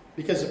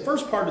 Because the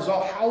first part is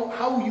all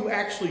how you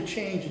actually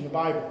change in the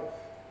Bible.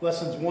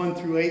 Lessons 1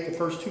 through 8, the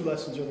first 2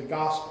 lessons are the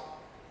gospel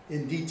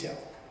in detail.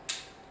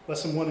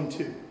 Lesson 1 and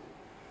 2.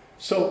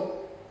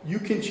 So you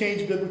can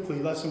change biblically,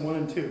 lesson 1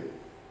 and 2.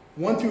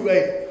 1 through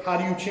 8, how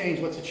do you change?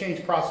 What's the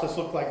change process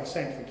look like in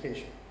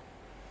sanctification?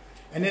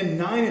 And then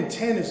 9 and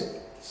 10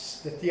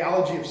 is the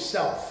theology of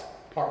self,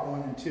 part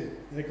 1 and 2.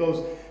 And it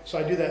goes, so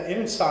I do that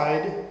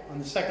inside on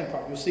the second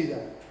part. You'll see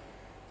that.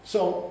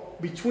 So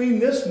between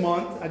this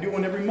month, I do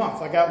one every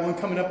month. I got one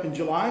coming up in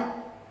July.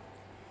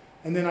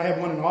 And then I have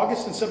one in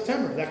August and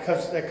September. That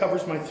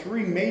covers my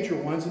 3 major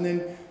ones. And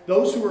then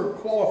those who are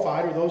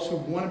qualified or those who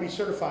want to be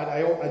certified,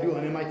 I do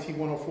an MIT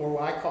 104,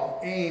 what I call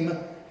AIM,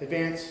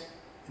 Advanced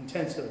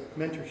Intensive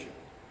Mentorship.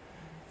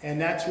 And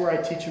that's where I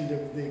teach them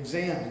the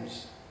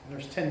exams. And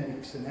there's 10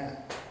 weeks in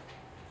that.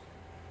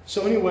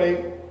 So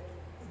anyway,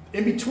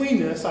 in between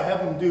this, I have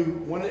them do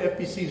one of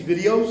FBC's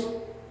videos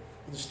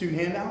with the student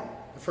handout,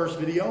 the first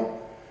video.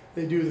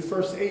 They do the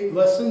first 8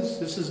 lessons.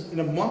 This is in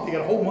a month. They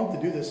got a whole month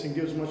to do this and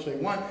do as much as they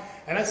want.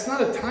 And that's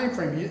not a time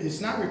frame. It's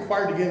not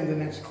required to get into the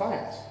next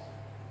class.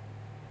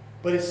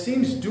 But it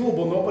seems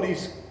doable.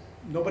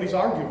 Nobody's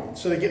arguing.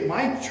 So they get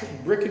my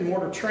brick and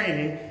mortar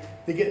training.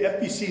 They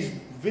get FBC's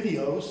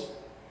videos.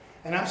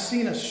 And I'm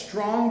seeing a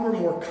stronger,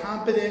 more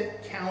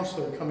competent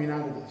counselor coming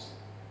out of this.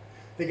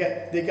 They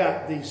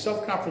got the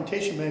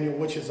self-confrontation manual,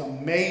 which is an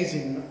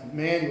amazing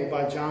manual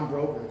by John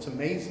Broger. It's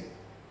amazing.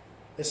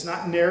 It's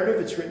not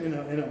narrative. It's written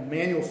in a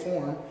manual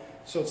form.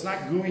 So it's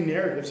not gooey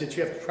narratives that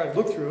you have to try to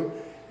look through.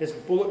 It's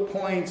bullet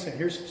points, and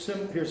here's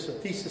a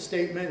thesis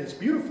statement. It's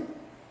beautiful.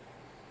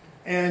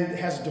 And it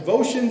has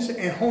devotions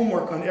and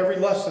homework on every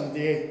lesson of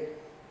the 8.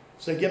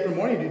 So they get up in the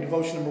morning, do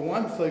devotion number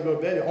 1. Before they go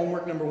to bed,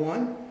 homework number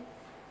 1.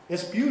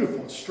 It's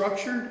beautiful. It's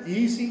structured,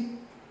 easy.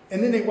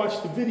 And then they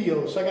watch the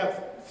videos. So I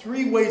got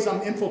 3 ways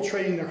I'm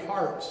infiltrating their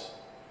hearts.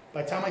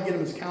 By the time I get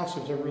them as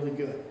counselors, they're really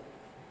good.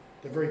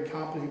 They're very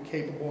competent,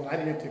 capable, and I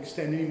didn't have to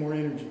extend any more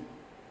energy.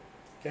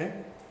 Okay?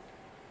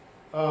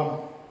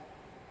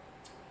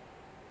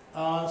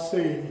 Let's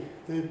see.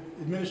 The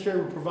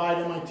administrator will provide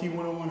MIT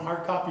 101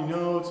 hard copy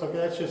notes. Okay,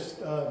 that's just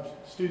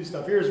student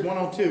stuff. Here's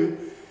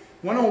 102.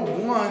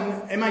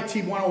 101,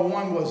 MIT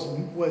 101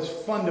 was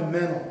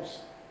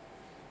fundamentals.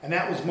 And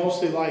that was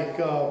mostly like,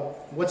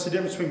 what's the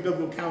difference between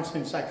biblical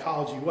counseling and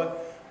psychology?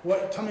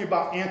 Tell me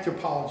about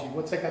anthropology.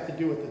 What's that got to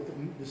do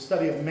with the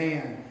study of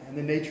man and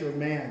the nature of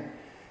man?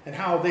 And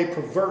how they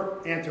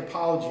pervert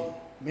anthropology.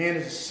 Man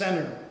is the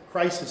center.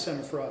 Christ is the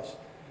center for us.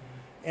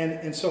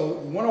 And so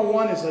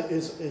 101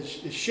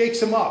 it shakes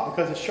them up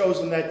because it shows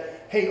them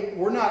that, hey,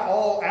 we're not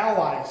all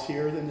allies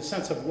here in the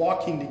sense of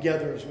walking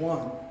together as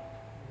one.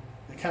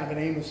 And kind of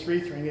an Amos 3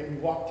 thing, that we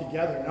walk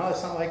together. No,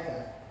 it's not like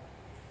that.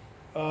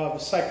 The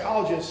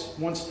psychologist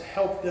wants to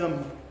help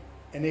them,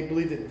 and they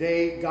believe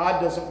that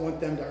God doesn't want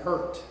them to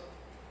hurt.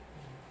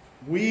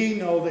 We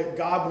know that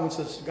God wants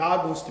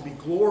to be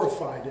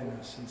glorified in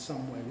us in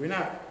some way. We're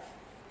not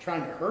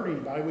trying to hurt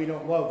anybody. We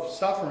don't love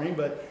suffering,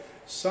 but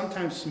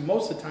sometimes,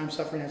 most of the time,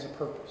 suffering has a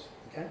purpose.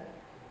 Okay?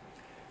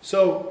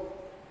 So,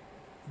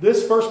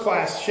 this first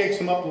class shakes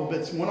them up a little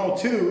bit.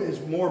 102 is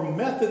more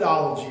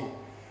methodology,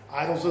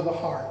 idols of the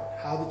heart,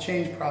 how the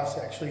change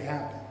process actually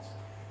happens.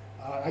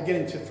 I get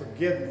into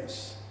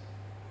forgiveness.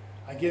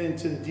 I get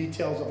into the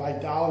details of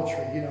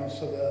idolatry,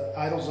 so the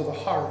idols of the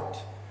heart.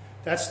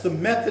 That's the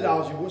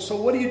methodology. So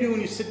what do you do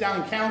when you sit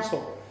down and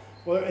counsel?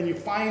 Well, and you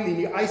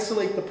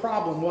isolate the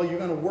problem. Well, you're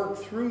going to work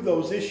through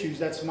those issues.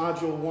 That's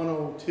module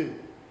 102.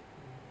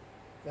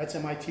 That's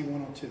MIT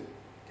 102.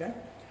 Okay?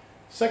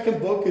 Second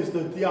book is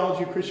the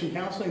Theology of Christian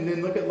Counseling. And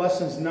then look at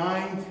lessons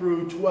 9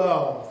 through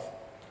 12.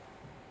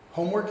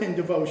 Homework and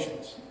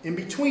devotions. In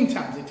between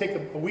times, they take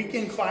a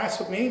weekend class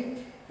with me.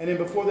 And then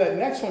before that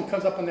next one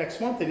comes up on next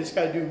month, they just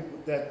got to do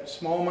that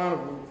small amount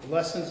of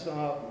lessons,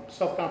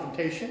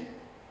 self-confrontation.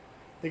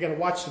 They got to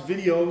watch the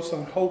videos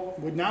on hope.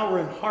 Now we're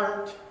in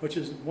heart, which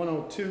is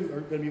 102,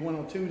 or going to be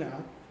 102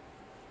 now.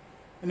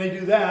 And they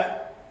do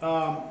that.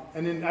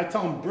 And then I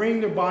tell them, bring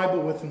their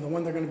Bible with them, the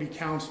one they're going to be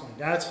counseling.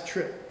 That's a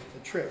trick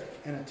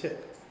and a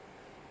tip.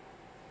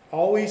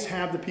 Always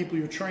have the people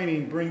you're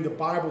training bring the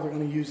Bible they're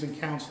going to use in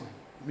counseling.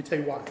 Let me tell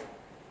you why.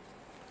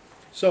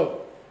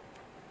 So,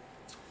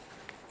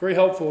 very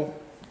helpful.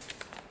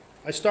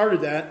 I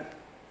started that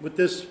with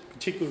this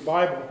particular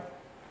Bible.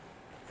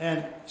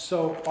 And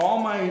so all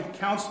my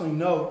counseling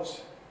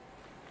notes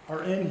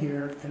are in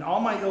here, and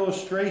all my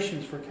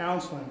illustrations for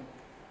counseling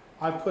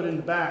I put in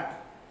the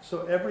back.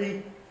 So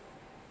every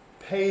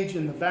page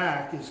in the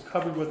back is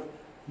covered with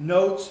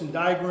notes and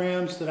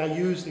diagrams that I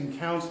used in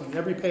counseling.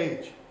 Every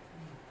page.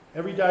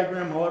 Every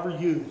diagram I'll ever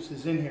use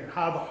is in here.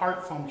 How the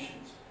heart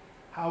functions.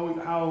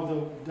 How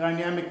the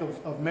dynamic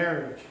of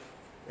marriage.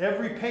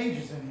 Every page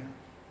is in here.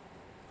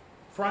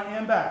 Front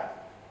and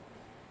back.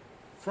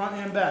 Front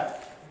and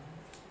back.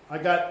 I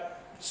got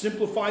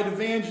simplified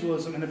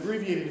evangelism and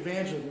abbreviated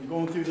evangelism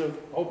going through the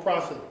whole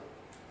process.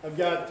 I've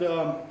got,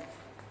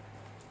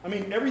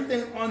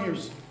 everything on here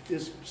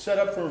is set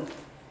up for,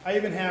 I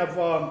even have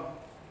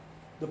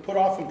the put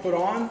off and put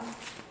on.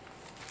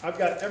 I've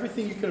got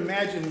everything you can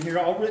imagine in here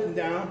all written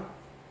down.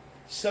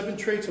 7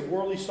 traits of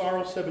worldly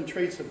sorrow, 7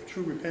 traits of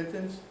true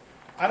repentance.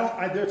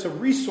 There's a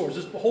resource.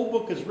 This whole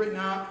book is written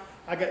out.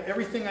 I got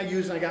everything I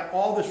use, and I got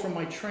all this from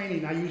my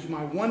training. I use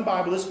my one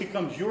Bible. This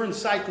becomes your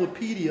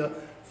encyclopedia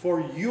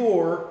for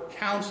your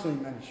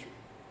counseling ministry.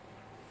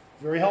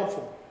 Very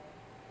helpful.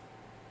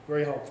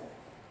 Very helpful.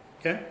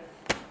 Okay?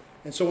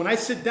 And so when I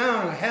sit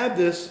down and I have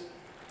this,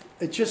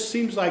 it just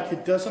seems like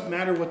it doesn't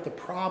matter what the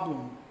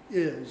problem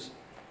is.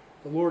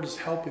 The Lord is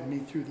helping me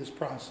through this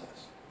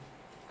process.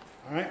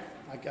 All right?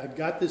 I've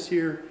got this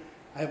here.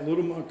 I have a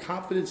little more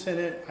confidence in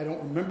it. I don't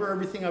remember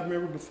everything I've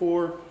remembered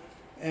before.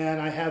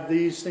 And I have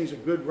these things are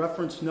good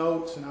reference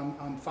notes, and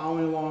I'm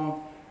following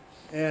along.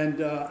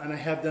 And I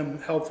have them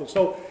helpful.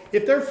 So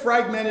if they're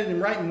fragmented and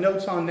writing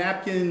notes on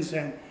napkins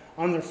and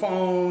on their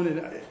phone,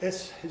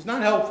 it's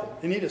not helpful.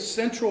 They need a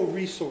central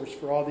resource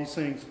for all these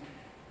things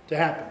to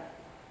happen.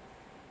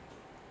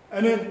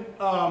 And then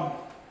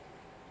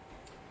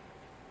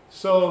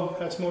So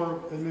that's more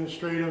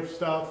administrative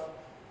stuff.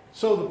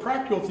 So the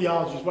practical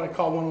theology is what I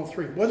call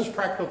 103. What is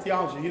practical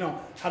theology? You know,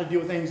 how to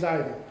deal with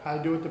anxiety, how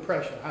to deal with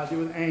depression, how to deal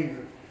with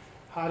anger,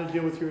 how to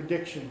deal with your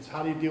addictions,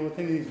 how do you deal with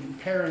any of these,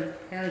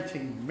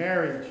 parenting,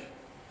 marriage,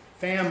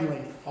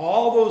 family,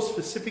 all those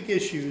specific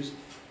issues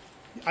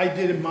I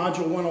did in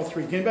Module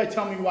 103. Can anybody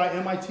tell me why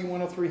MIT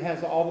 103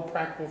 has all the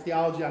practical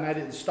theology and I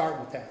didn't start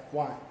with that?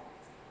 Why?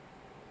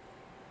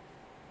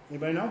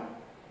 Anybody know?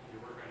 You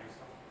work on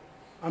yourself.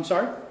 I'm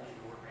sorry? You need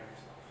to work on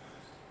yourself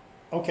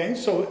first. Okay,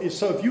 so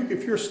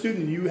if you're a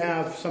student and you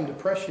have some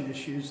depression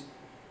issues,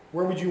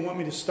 where would you want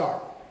me to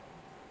start?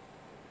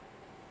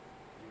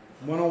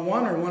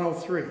 101 or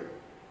 103?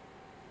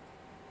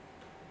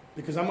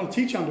 Because I'm going to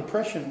teach on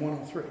depression in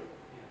 103.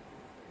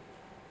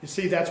 You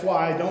see, that's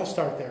why I don't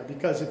start there.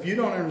 Because if you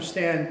don't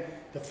understand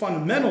the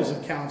fundamentals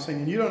of counseling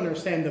and you don't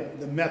understand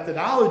the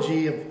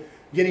methodology of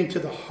getting to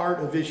the heart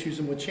of issues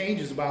and what change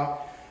is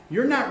about,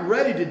 you're not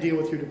ready to deal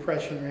with your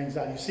depression or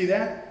anxiety. You see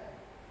that?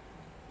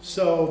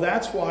 So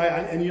that's why,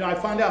 I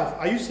found out,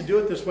 I used to do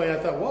it this way. I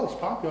thought, well, it's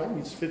popular. I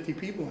mean, it's 50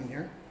 people in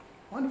here.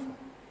 Wonderful.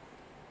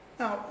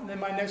 Now, in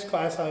my next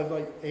class, I have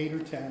like 8 or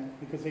 10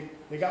 because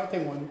they got what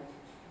they wanted.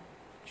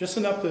 Just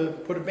enough to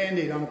put a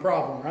Band-Aid on the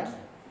problem, right?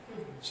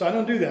 So I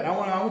don't do that. I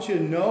want you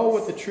to know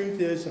what the truth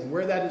is and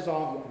where that is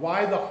all,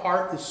 why the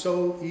heart is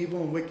so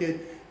evil and wicked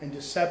and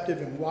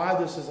deceptive and why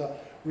this is a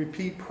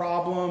repeat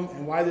problem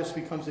and why this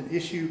becomes an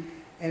issue.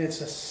 And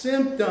it's a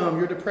symptom.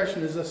 Your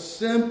depression is a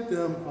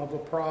symptom of a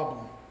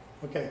problem.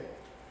 Okay.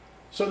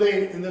 So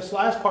in this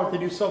last part, they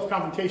do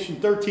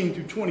self-confrontation 13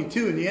 through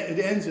 22, and it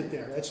ends it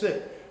there. That's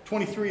it.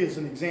 23 is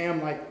an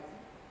exam, like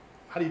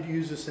how do you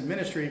use this in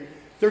ministry.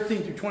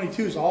 13 through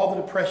 22 is all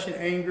the depression,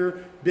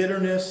 anger,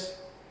 bitterness,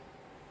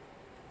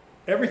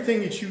 everything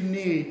that you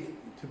need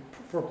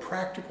for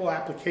practical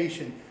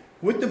application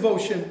with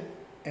devotion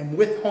and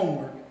with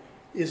homework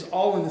is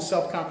all in the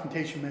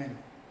self-confrontation manual.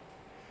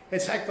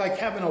 It's like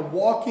having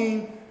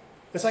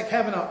it's like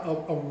having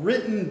a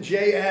written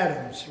J.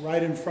 Adams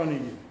right in front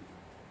of you.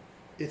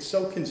 It's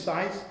so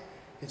concise,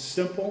 it's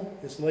simple,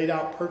 it's laid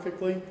out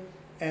perfectly,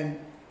 and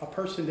a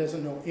person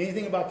doesn't know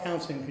anything about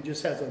counseling who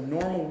just has a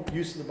normal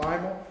use of the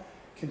Bible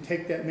can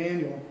take that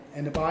manual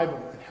and the Bible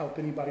and help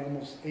anybody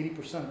almost 80%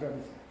 of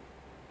everything.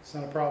 It's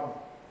not a problem.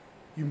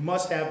 You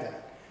must have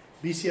that.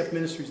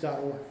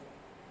 bcfministries.org.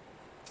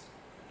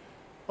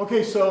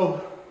 Okay,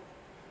 so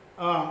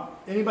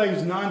anybody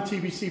who's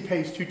non-TBC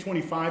pays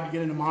 $225 to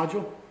get in a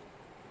module.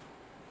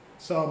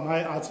 So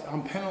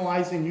I'm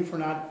penalizing you for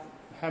not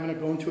having to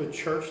go into a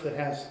church that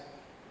has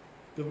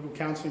biblical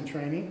counseling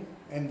training,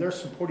 and they're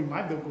supporting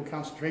my biblical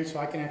counseling training so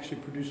I can actually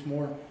produce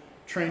more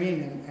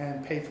training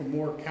and pay for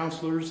more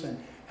counselors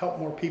and help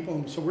more people.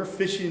 And so we're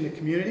fishing in the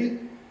community,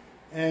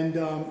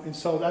 and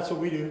so that's what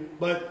we do.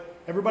 But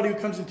everybody who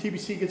comes to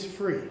TBC gets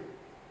free.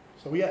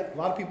 So we had a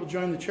lot of people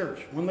join the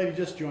church. One lady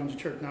just joined the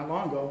church not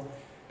long ago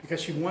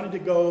because she wanted to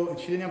go, and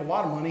she didn't have a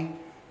lot of money.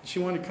 She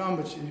wanted to come,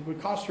 but it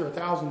would cost her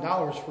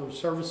 $1,000 for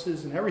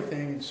services and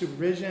everything, and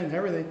supervision and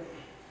everything.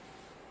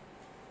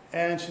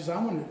 And she said,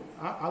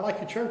 I like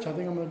your church. I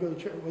think I'm going to go to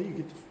the church. Well, you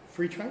get the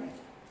free training.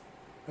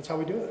 That's how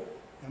we do it.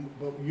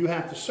 But you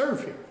have to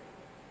serve here.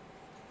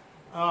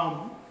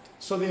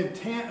 So the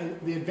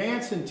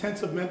advanced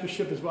intensive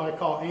mentorship is what I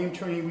call AIM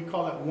training. We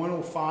call that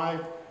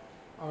 105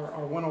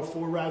 or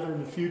 104 rather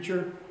in the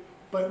future.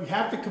 But you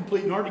have to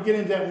complete, in order to get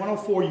into that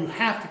 104, you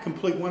have to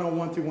complete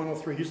 101 through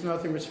 103. Here's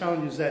another thing we're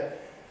telling you is that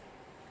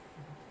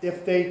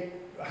if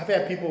I've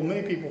had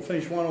many people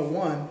finish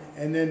 101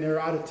 and then they're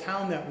out of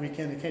town that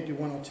weekend, they can't do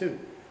 102.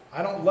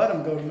 I don't let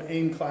them go to an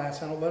AIM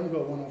class. I don't let them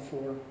go to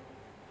 104.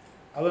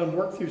 I let them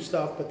work through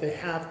stuff, but they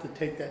have to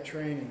take that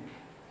training.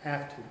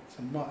 Have to. It's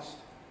a must.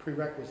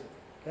 Prerequisite.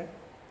 Okay?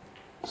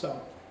 So,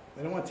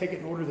 they don't want to take it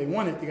in order they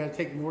want it. They got to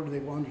take it in order they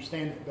will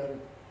understand it better.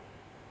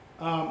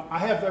 I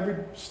have every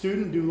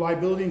student do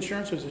liability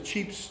insurance. There's a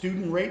cheap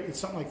student rate. It's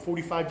something like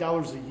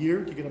 $45 a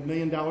year to get $1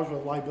 million worth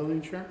of liability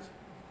insurance.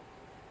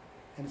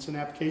 And it's an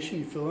application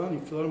you fill in. You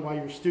fill it in while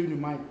you're a student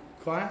in my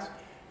class.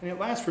 And it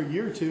lasts for a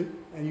year or two.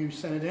 And you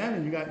send it in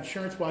and you got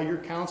insurance while you're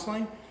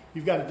counseling.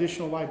 You've got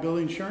additional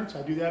liability insurance.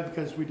 I do that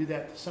because we did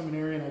that at the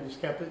seminary and I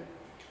just kept it.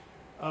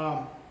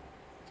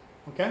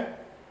 Okay?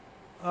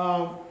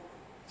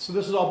 So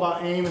this is all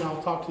about AIM, and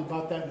I'll talk to you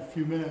about that in a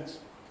few minutes.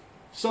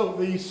 So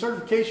the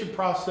certification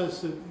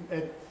process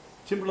at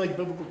Timberlake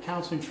Biblical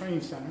Counseling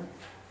Training Center.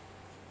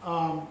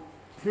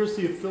 Here's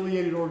the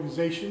affiliated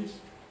organizations.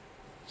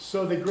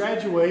 So they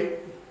graduate,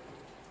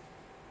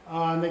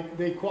 and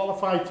they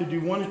qualify to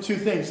do one or two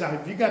things. Now,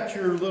 have you got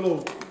your little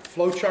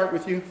flow chart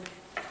with you?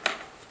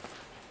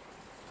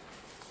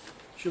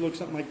 Should look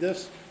something like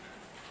this.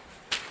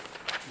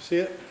 You see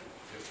it?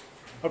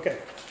 Okay.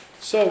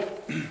 So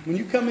when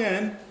you come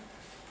in,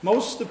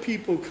 most of the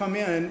people come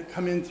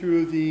in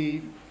through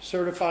the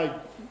certified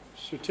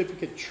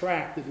certificate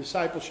track, the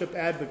discipleship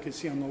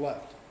advocacy on the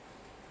left.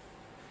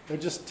 They're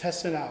just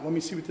testing it out. Let me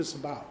see what this is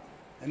about.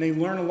 And they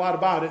learn a lot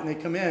about it, and they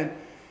come in.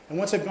 And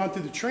once they've gone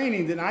through the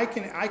training, then I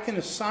can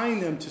assign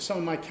them to some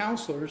of my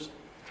counselors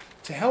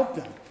to help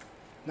them.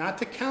 not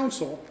to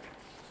counsel,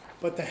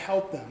 but to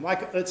help them.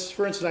 Like,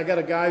 for instance, I got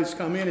a guy who's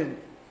come in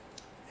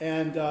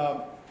and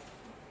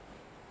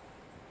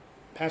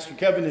Pastor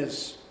Kevin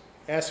has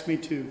asked me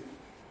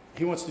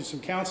he wants to do some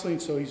counseling,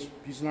 so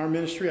he's in our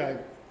ministry.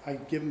 I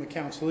give him a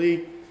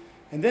counselee.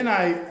 And then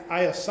I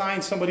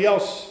assign somebody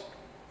else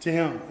to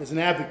him as an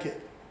advocate.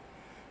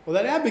 Well,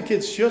 that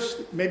advocate's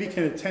just maybe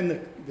can attend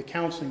the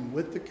counseling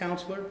with the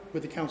counselor,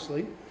 with the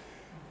counselee.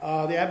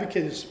 The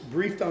advocate is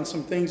briefed on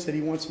some things that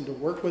he wants them to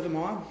work with them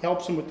on,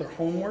 helps them with their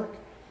homework,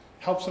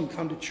 helps them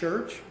come to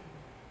church,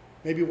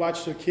 maybe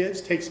watch their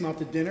kids, takes them out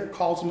to dinner,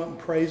 calls them up and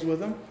prays with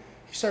them.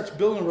 He starts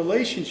building a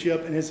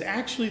relationship and is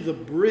actually the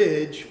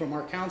bridge from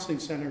our counseling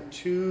center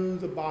to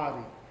the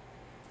body.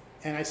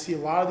 And I see a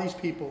lot of these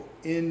people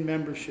in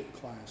membership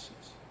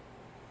classes.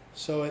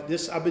 So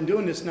I've been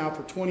doing this now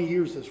for 20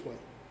 years this way.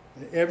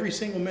 And every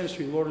single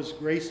ministry, the Lord has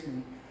graced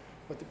me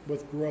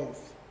with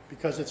growth.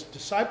 Because it's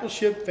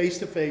discipleship,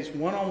 face-to-face,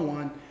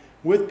 one-on-one,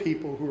 with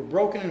people who are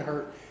broken and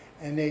hurt.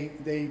 And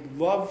they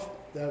love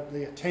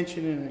the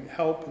attention and the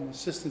help and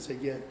assistance they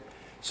get.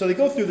 So they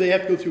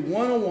have to go through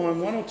 101,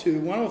 102,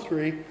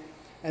 103.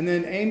 And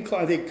then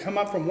they come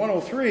up from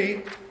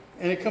 103.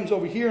 And it comes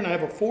over here, and I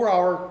have a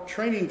 4-hour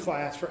training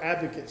class for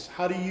advocates.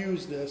 How to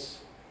use this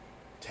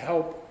to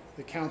help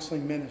the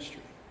counseling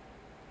ministry.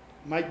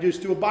 Might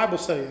just do a Bible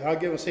study.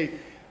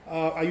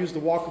 I use the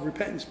Walk of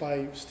Repentance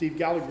by Steve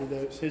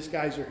Gallagher. His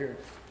guys are here.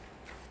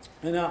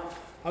 And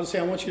I'll say,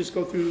 I want you to just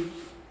go through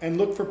and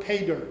look for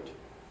pay dirt.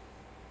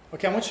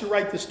 Okay, I want you to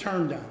write this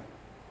term down.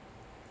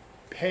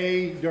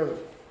 Pay dirt.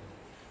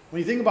 When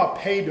you think about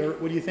pay dirt,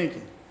 what are you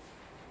thinking?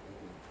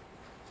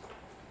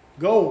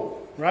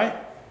 Gold, right?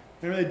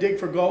 Remember they dig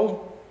for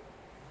gold?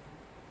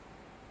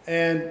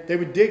 And they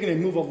would dig and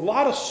they'd move a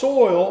lot of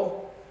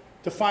soil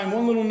to find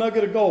one little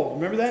nugget of gold.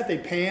 Remember that?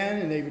 They'd pan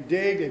and they would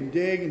dig and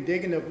dig and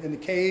dig in the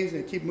caves,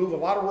 and they'd keep moving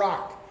a lot of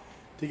rock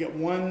to get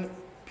one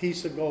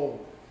piece of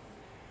gold.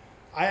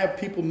 I have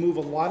people move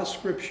a lot of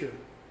scripture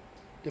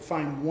to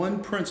find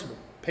one principle.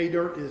 Pay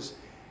dirt is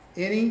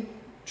any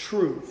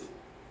truth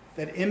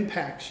that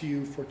impacts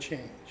you for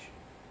change.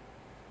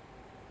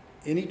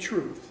 Any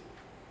truth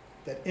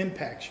that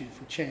impacts you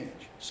for change.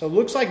 So it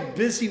looks like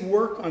busy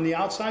work on the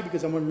outside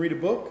because I'm going to read a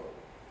book.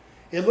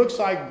 It looks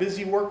like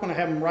busy work when I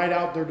have them write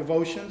out their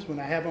devotions, when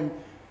I have them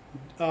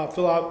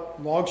fill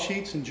out log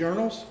sheets and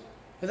journals.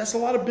 And that's a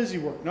lot of busy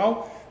work.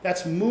 No,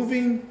 that's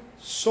moving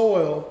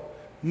soil,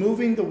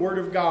 moving the Word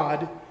of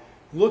God,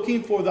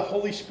 looking for the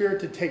Holy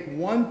Spirit to take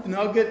one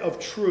nugget of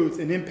truth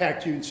and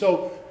impact you. And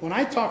so when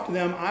I talk to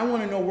them, I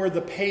want to know where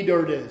the pay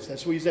dirt is.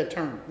 That's why we use that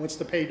term. What's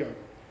the pay dirt?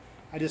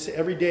 I just say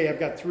every day I've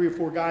got 3 or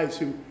 4 guys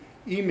who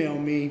email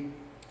me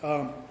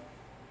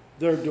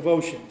their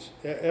devotions.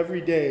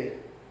 Every day.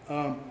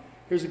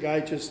 Here's a guy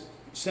just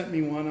sent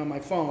me one on my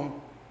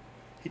phone.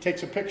 He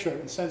takes a picture of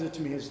it and sends it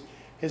to me.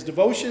 His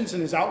devotions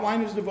and his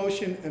outline of his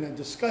devotion and a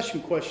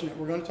discussion question that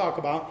we're going to talk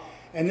about.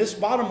 And this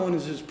bottom one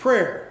is his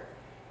prayer.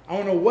 I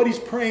want to know what he's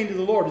praying to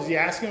the Lord. Is he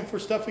asking for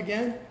stuff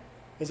again?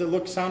 Does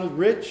it sound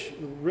rich?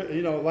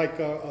 Like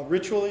a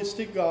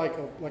ritualistic, like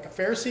a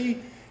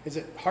Pharisee? Is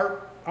it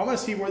heart? I want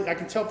to see where I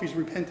can tell if he's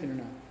repentant or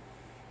not.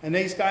 And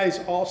these guys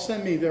all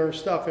send me their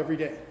stuff every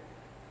day.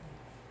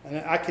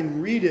 And I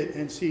can read it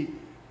and see,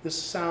 this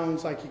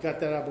sounds like you got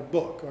that out of a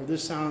book, or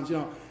this sounds,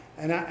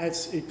 and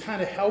it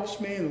kind of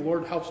helps me, and the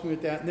Lord helps me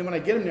with that. And then when I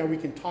get them there, we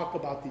can talk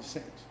about these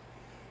things.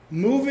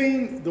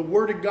 Moving the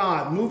Word of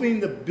God,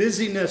 moving the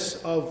busyness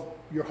of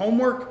your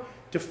homework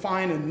to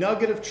find a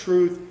nugget of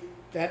truth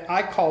that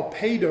I call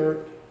pay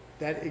dirt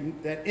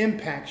that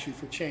impacts you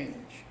for change.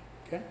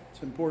 Okay?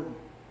 It's important.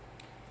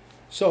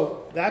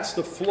 So that's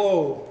the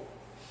flow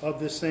of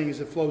this thing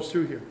as it flows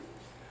through here.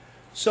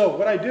 So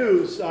what I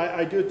do is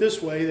I do it this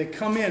way. They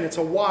come in. It's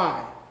a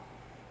why.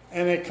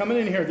 And they come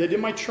in here. They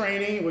did my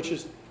training, which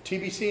is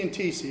TBC and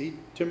TC,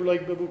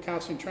 Timberlake Biblical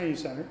Counseling Training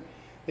Center.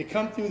 They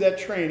come through that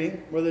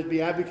training, whether it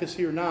be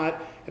advocacy or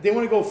not. If they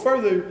want to go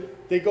further,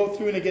 they go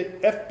through and they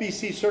get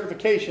FBC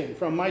certification.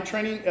 From my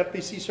training,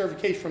 FBC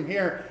certification from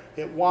here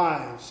at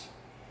WISE.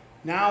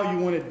 Now you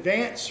want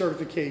advanced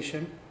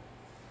certification.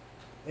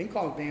 They can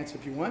call it advanced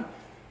if you want.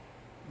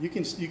 You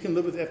can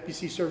live with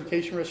FBC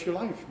certification the rest of your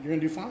life. You're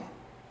going to do fine.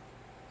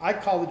 I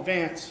call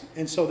advanced,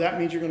 and so that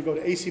means you're going to go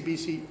to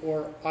ACBC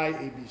or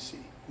IABC,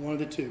 one of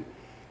the two.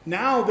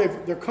 Now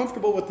they're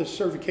comfortable with the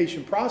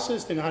certification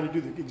process. They know how to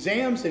do the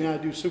exams. They know how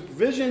to do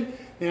supervision.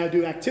 They know how to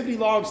do activity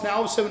logs. Now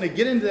all of a sudden when they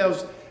get into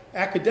those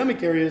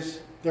academic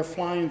areas, they're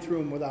flying through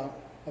them without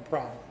a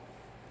problem.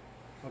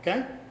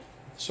 Okay?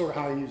 That's sort of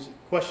how I use it.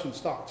 Questions,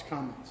 thoughts,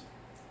 comments.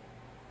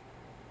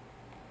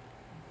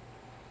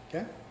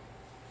 Okay?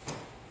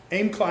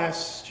 AIM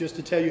class, just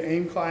to tell you,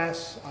 AIM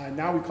class,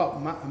 now we call it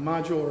a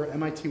module or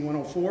MIT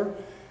 104,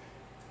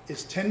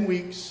 is 10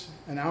 weeks,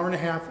 an hour and a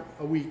half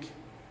a week,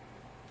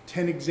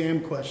 10 exam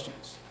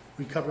questions.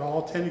 We cover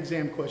all 10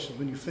 exam questions.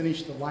 When you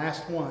finish the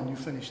last one, you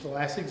finish the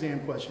last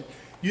exam question.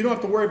 You don't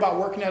have to worry about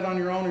working out on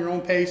your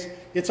own pace.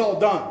 It's all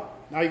done.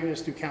 Now you can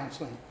just do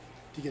counseling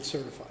to get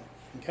certified.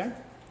 Okay?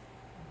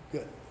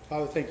 Good.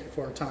 Father, thank you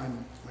for our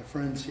time, my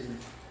friends here.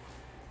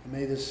 And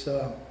may this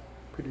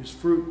produce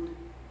fruit,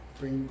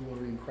 bring you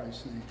glory in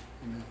Christ's name.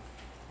 Amen.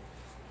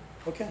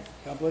 Okay,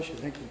 God bless you.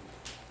 Thank you.